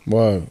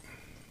 Wow.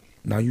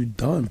 Now you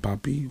done,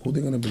 Papi. Who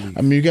they gonna believe?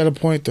 I mean, you got a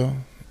point though.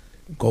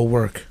 Go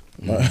work.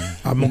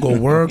 I'm gonna go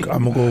work.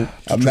 I'm gonna go to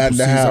I'm not in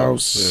the C's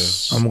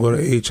house. I'm gonna go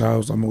to H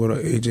house. I'm gonna go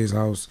to AJ's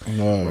house.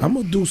 Wow. I'm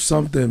gonna do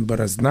something,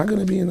 but it's not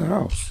gonna be in the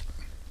house.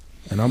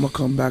 And I'm gonna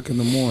come back in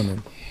the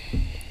morning.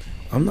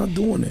 I'm not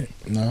doing it.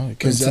 No,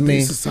 because In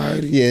today's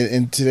society. Yeah,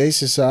 in today's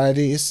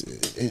society,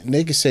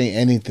 they can say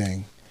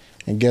anything,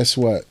 and guess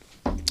what?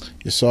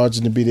 Your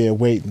sergeant will be there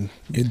waiting.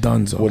 You're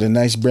done, so. With a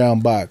nice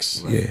brown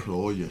box. Yeah. Put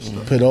all your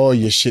stuff. Put all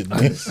your shit in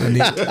there. Put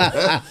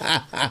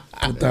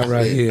that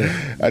right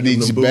here. I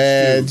need your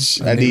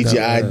badge. I need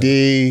your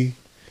ID.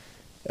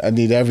 I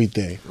need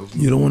everything.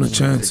 You don't want to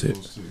chance it.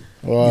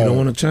 Wow. You don't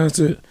want to chance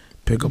it.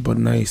 Pick up a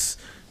nice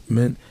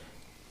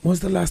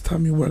When's the last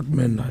time you worked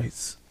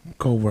midnights?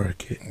 Go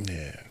work it.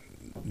 Yeah.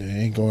 They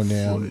ain't going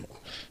there. I'm going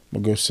to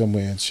go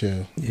somewhere and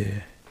chill.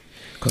 Yeah.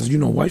 Because,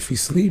 wifey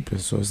sleeping.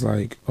 So it's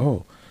like,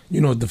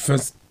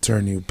 defense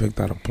attorney who picked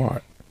that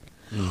apart.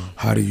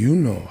 How do you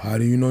know? How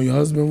do you know your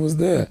husband was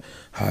there?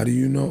 How do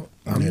you know?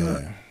 I'm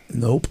not.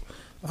 Nope.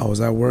 I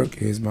was at work.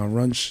 Here's my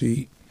run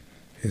sheet.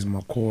 Here's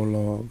my call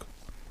log.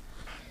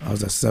 I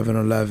was at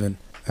 7-Eleven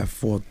at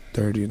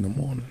 4:30 in the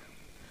morning.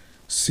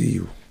 See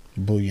you.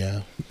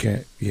 Booyah.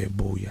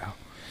 Booyah.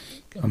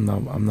 I'm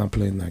not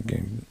playing that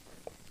game.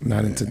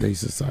 Not in today's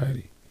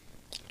society.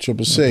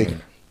 Triple C.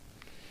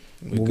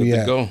 We good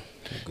to go.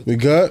 We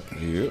good?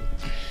 Yep.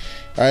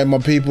 All right, my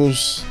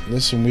peoples.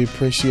 Listen, we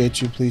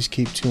appreciate you. Please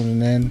keep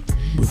tuning in.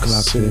 We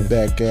clocked in.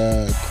 Silverback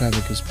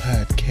Chronicles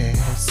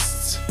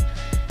podcast.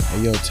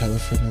 Hey, yo, tell a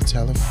friend to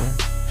tell a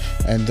friend.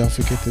 And don't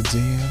forget to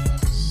DM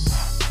us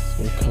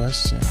with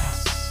questions.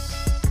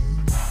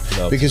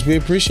 Because we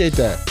appreciate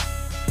that.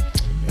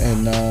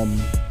 And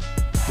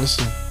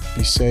listen,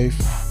 be safe.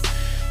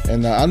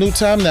 And our new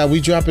time now,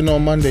 we dropping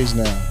on Mondays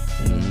now.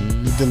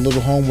 We did a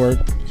little homework,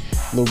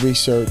 a little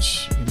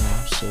research,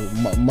 So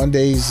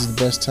Mondays is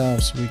the best time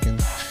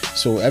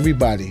so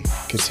everybody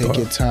can take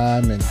your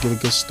time and get a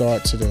good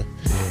start to the,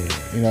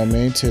 you know what I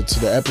mean, to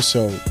the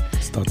episode.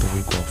 Start the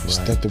week off right.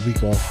 Start the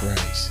week off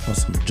right. On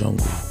some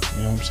jungle.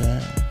 You know what I'm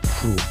saying?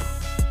 Troop.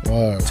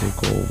 Word.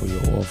 Take over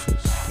your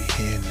office. We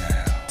here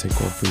now.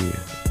 Take over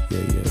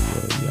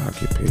your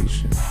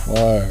occupation.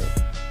 Word.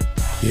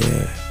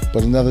 Yeah.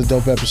 But another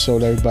dope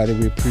episode, everybody.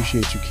 We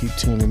appreciate you. Keep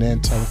tuning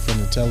in. Tell a friend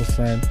to tell a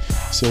friend.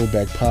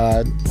 Silverback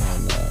Pod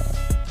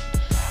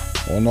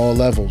on all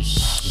levels.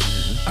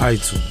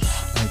 iTunes.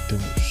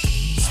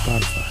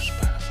 Spotify.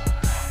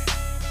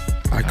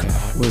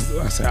 iCloud.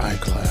 I say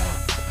iCloud.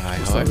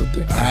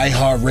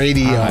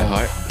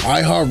 iHeartRadio.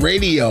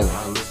 iHeartRadio.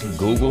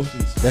 Google.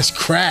 That's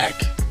crack.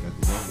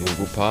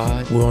 Google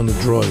Pod. We're on the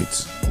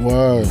droids.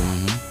 Word.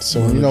 So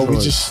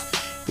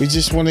we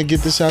just want to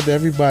get this out to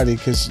everybody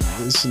because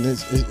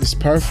it's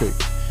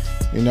perfect.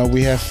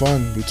 We have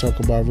fun. We talk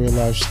about real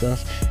life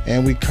stuff,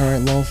 and we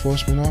current law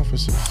enforcement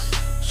officers.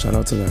 Shout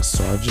out to that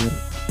sergeant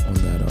on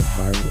that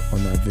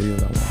video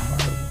that went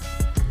viral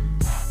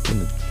in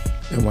the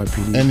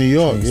NYPD. In New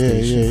York,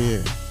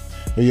 yeah.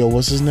 But yo,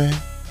 what's his name?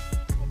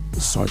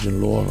 Sergeant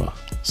Laura.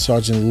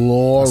 Sergeant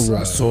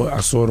Laura. I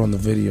saw it on the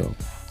video.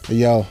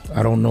 Yo,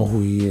 I don't know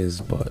who he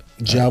is, but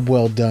job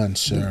well done,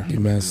 sir. the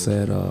man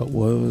said, what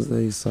was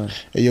they said?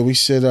 Hey, yo, we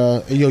said,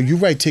 hey, yo, you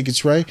write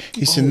tickets, right?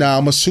 He said, nah,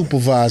 I'm a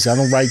supervisor. I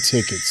don't write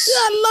tickets.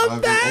 I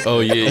love that. Oh,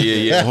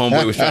 yeah.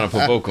 Homeboy was trying to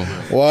provoke him.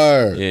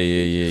 Word. Yeah.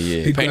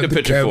 He Paint the grabbed the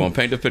picture camera. for him.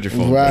 Paint the picture for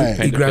him. Right.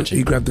 Paint the picture.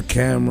 He grabbed the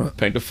camera.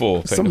 Paint the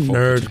full. Some Paint the full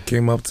nerd picture.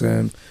 came up to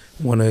him.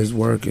 One of his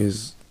work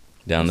is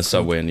Down the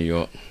subway in New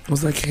York. I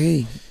was like,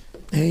 hey,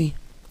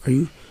 are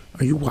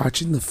you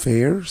watching the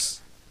fairs?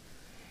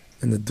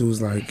 And the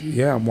dude's like,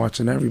 yeah, I'm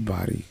watching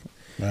everybody.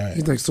 Right.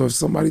 He's like, so if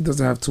somebody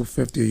doesn't have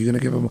 $250, are you gonna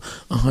give him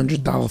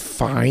 $100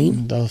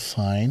 fine? That's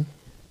fine.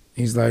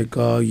 He's like,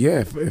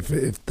 yeah,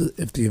 if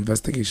the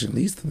investigation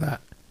leads to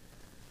that.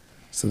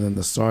 So then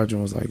the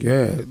sergeant was like,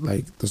 yeah,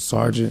 like the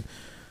sergeant,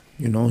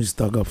 he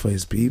stuck up for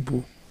his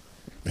people.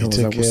 And I was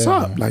like, what's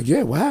up? Like,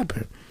 yeah, what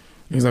happened?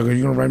 He's like, are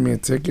you gonna write me a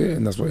ticket?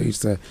 And that's what he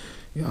said.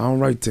 Yeah, I don't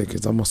write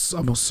tickets. I'm a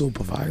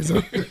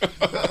supervisor.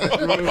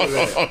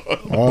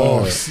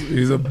 Boss.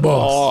 He's a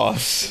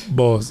boss.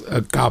 Boss.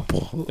 A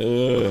capo.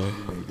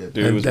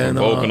 Dude was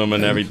provoking him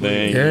and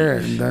everything. Yeah,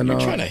 and then You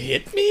trying to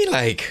hit me?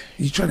 Like,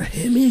 you trying to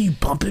hit me? You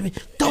bumping me?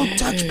 Don't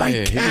touch my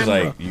camera. He was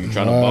like, you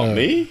trying to bump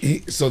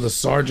me? So the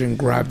sergeant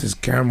grabbed his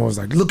camera, was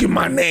like, look at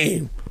my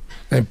name,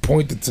 and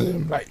pointed to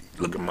him like,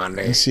 look at my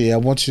name. See, I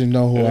want you to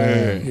know who I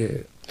am. Yeah.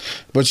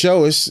 But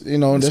yo, it's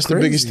that's the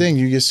biggest crazy. thing.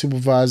 You get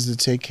supervisors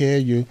to take care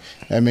of you.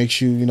 That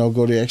makes you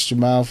go the extra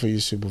mile for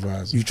your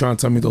supervisor. You trying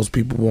to tell me those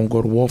people won't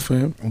go to war for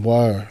him?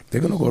 Word. They're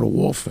gonna go to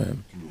war for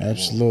him.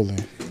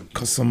 Absolutely.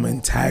 Cause some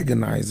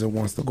antagonizer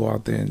wants to go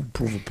out there and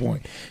prove a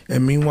point.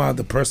 And meanwhile,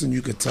 the person,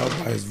 you could tell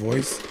by his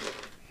voice,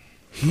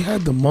 he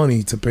had the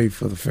money to pay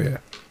for the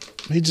fare.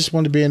 He just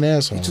wanted to be an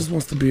asshole. He just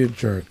wants to be a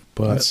jerk.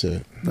 But That's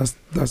it.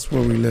 That's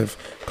where we live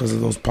because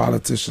of those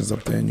politicians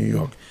up there in New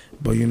York.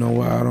 But you know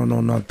what? I don't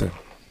know nothing.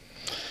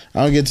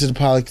 I don't get into the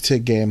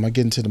politic game. I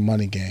get into the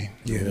money game.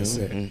 Yeah, that's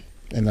it.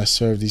 And I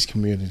serve these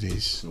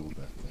communities.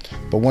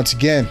 But once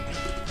again,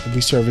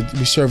 we serve in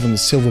the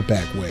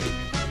Silverback way.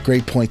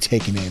 Great point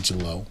taken,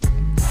 Angelo.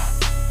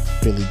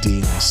 Billy D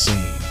in the scene.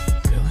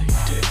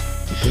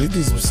 Billy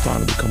D's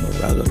starting to become a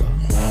regular.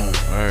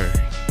 Word.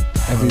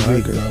 Every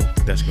week, bro.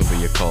 That's going to be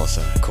your call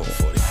sign, Code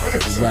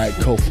 45. Right,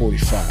 Code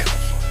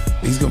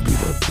 45. He's going to be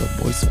the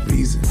voice of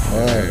reason.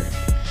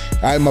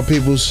 All right, my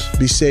peoples,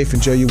 be safe,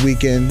 enjoy your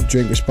weekend,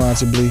 drink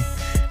responsibly,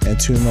 and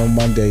tune in on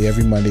Monday,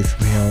 every Monday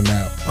from here on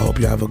out. I hope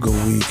you have a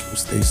good week.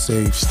 Stay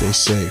safe. Stay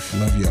safe.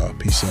 Love y'all.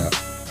 Peace out.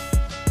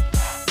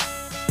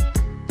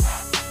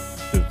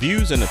 The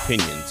views and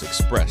opinions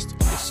expressed on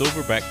the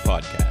Silverback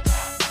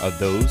podcast are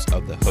those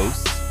of the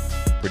hosts,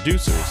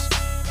 producers,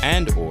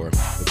 and/or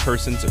the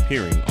persons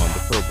appearing on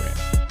the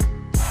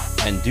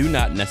program, and do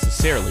not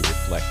necessarily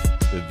reflect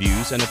the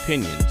views and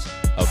opinions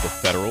of the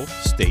federal,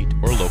 state,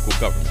 or local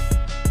government.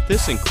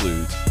 This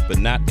includes, but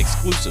not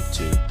exclusive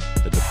to,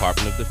 the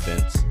Department of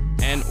Defense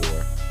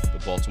and/or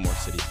the Baltimore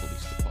City Police.